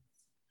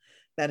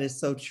 That is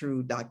so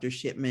true, Dr.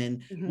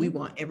 Shipman. We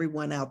want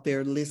everyone out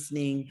there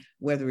listening,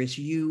 whether it's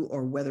you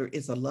or whether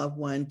it's a loved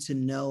one, to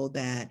know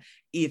that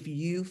if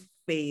you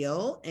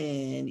fail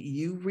and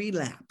you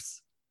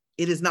relapse,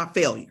 it is not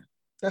failure.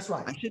 That's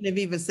right. I shouldn't have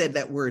even said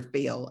that word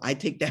fail. I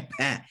take that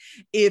back.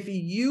 If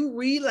you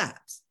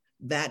relapse,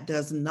 that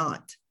does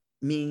not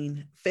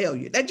mean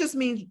failure. That just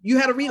means you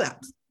had a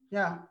relapse.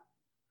 Yeah.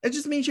 That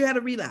just means you had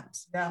a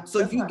relapse. Yeah. So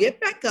if you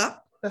get back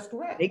up, that's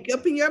correct. Make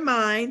up in your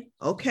mind,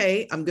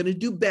 okay, I'm going to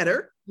do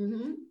better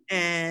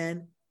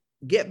and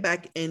get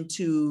back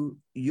into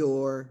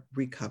your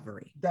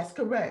recovery. That's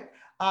correct.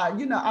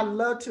 You know, I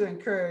love to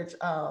encourage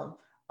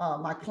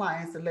my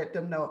clients to let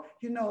them know,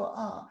 you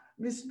know,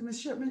 Ms.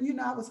 Shipman, you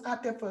know, I was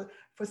out there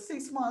for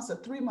 6 months or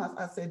 3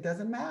 months. I said,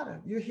 doesn't matter.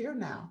 You're here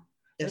now.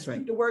 Let's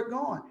keep the work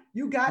going.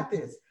 You got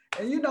this.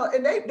 And, you know,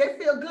 and they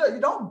feel good.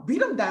 You don't beat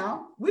them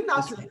down. We're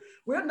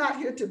not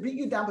here to beat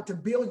you down, but to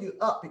build you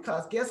up,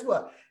 because guess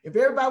what? If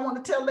everybody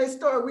want to tell their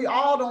story, we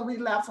all don't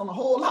relapse on a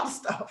whole lot of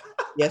stuff.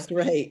 That's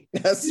right.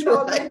 That's you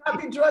know, right. They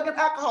might be drug and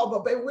alcohol,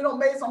 but baby, we don't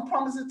make some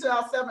promises to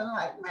ourselves and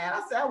like, man,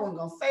 I said I wasn't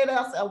going to say that.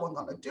 I said I wasn't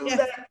going to do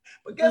that.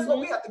 But guess what?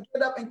 We have to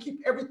get up and keep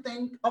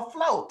everything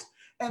afloat.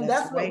 And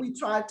that's what we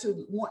try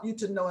to want you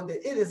to know, and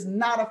that it is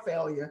not a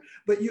failure,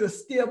 but you're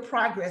still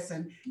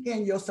progressing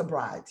in your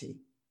sobriety.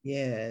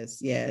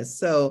 Yes, yes.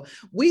 So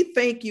we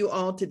thank you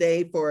all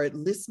today for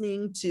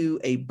listening to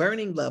a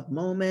Burning Love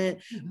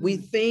Moment. We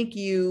thank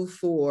you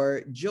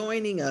for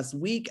joining us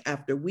week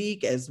after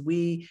week as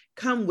we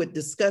come with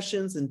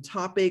discussions and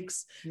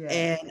topics.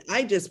 And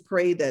I just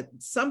pray that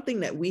something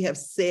that we have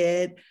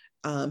said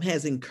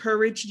has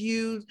encouraged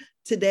you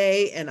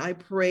today. And I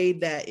pray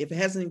that if it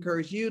hasn't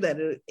encouraged you, that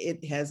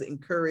it has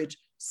encouraged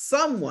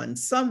someone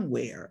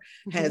somewhere,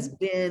 has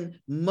been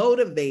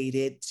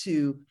motivated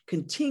to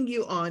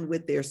continue on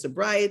with their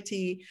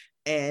sobriety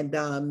and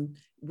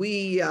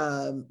We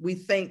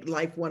thank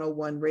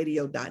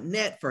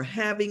life101radio.net for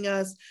having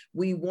us.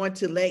 We want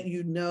to let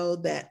you know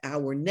that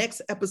our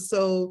next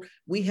episode,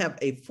 we have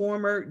a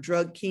former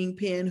drug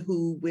kingpin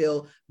who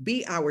will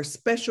be our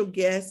special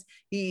guest.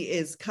 He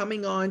is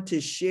coming on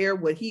to share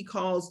what he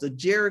calls the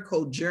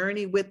Jericho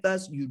journey with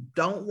us. You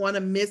don't want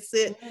to miss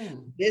it.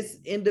 This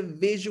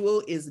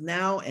individual is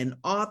now an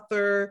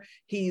author.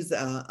 He's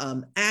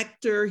an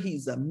actor.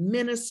 He's a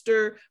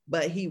minister,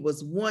 but he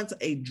was once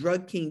a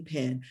drug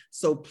kingpin.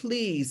 So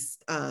please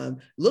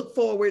look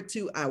forward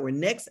to our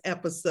next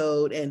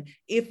episode. And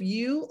if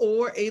you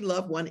or a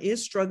loved one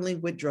is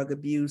struggling with drug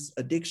abuse,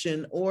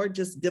 addiction, or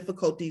just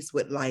difficulties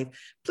with life,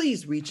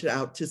 please reach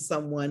out to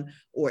someone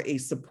or a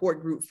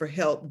support group for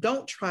help.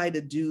 Don't try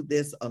to do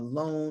this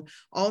alone.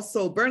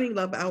 Also, Burning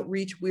Love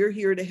Outreach, we're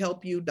here to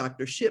help you.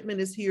 Dr. Shipman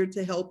is here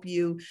to help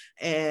you.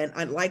 And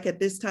I'd like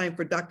at this time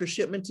for Dr.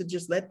 Shipman to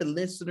just let the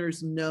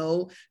listeners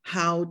know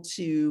how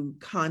to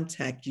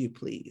contact you,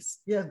 please.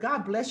 Yeah,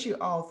 God bless you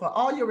all for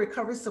all your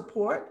recovery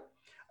support,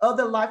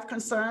 other life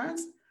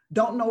concerns,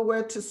 don't know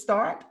where to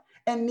start,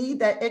 and need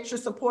that extra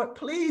support.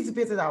 Please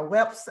visit our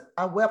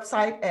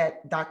website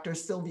at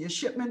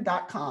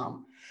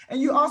drsylviashipman.com. And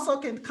you also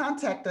can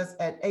contact us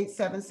at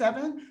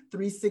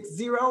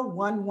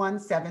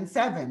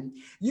 877-360-1177.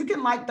 You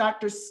can like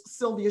Dr.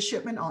 Sylvia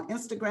Shipman on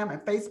Instagram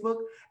and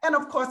Facebook, and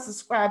of course,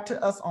 subscribe to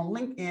us on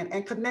LinkedIn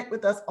and connect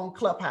with us on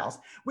Clubhouse,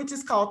 which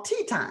is called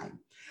Tea Time.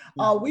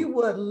 We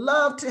would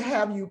love to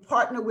have you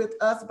partner with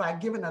us by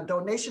giving a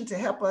donation to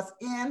help us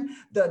end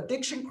the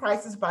addiction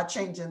crisis by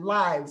changing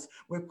lives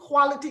with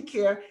quality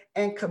care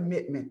and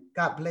commitment.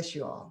 God bless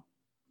you all.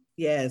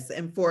 Yes,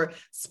 and for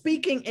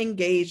speaking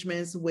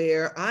engagements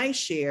where I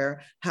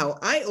share how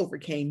I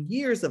overcame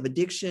years of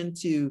addiction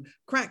to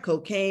crack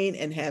cocaine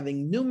and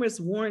having numerous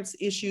warrants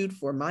issued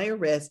for my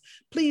arrest,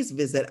 please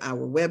visit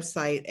our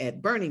website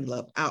at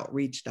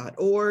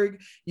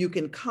burningloveoutreach.org. You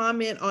can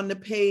comment on the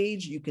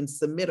page, you can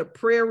submit a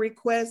prayer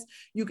request,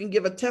 you can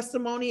give a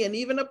testimony and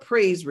even a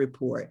praise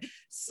report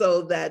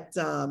so that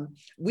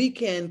we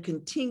can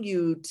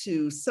continue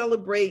to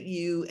celebrate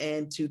you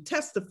and to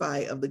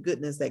testify of the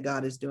goodness that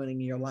God is doing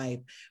in your life.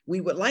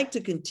 We would like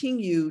to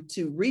continue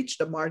to reach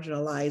the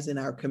marginalized in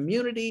our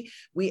community.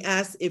 We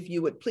ask if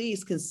you would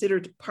please consider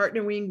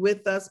partnering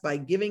with us by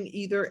giving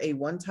either a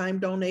one-time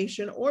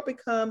donation or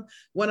become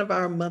one of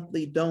our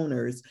monthly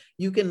donors.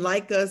 You can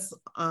like us,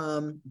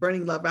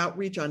 Burning Love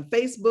Outreach, on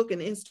Facebook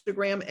and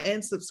Instagram,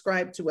 and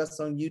subscribe to us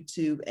on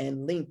YouTube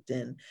and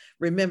LinkedIn.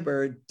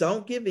 Remember,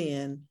 don't give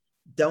in,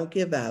 don't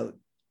give out,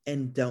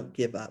 and don't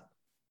give up.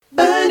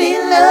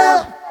 Burning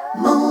Love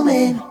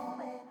Moment.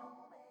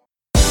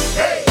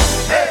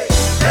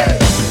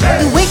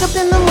 You wake up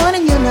in the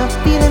morning, you're not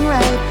feeling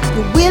right.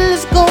 Your will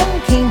is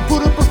gone, can't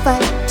put up a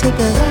fight. Take a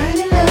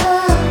burning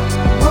love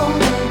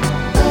moment,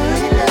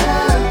 burning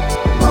love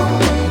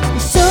moment. You're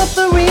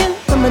suffering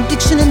from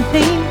addiction and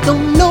pain,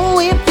 don't know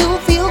if you'll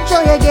feel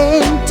joy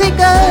again. Take a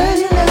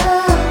burning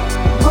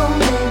love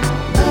moment,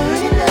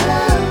 burning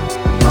love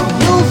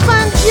moment. You'll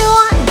find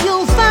joy,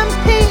 you'll find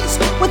peace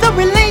with a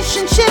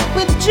relationship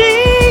with Jesus.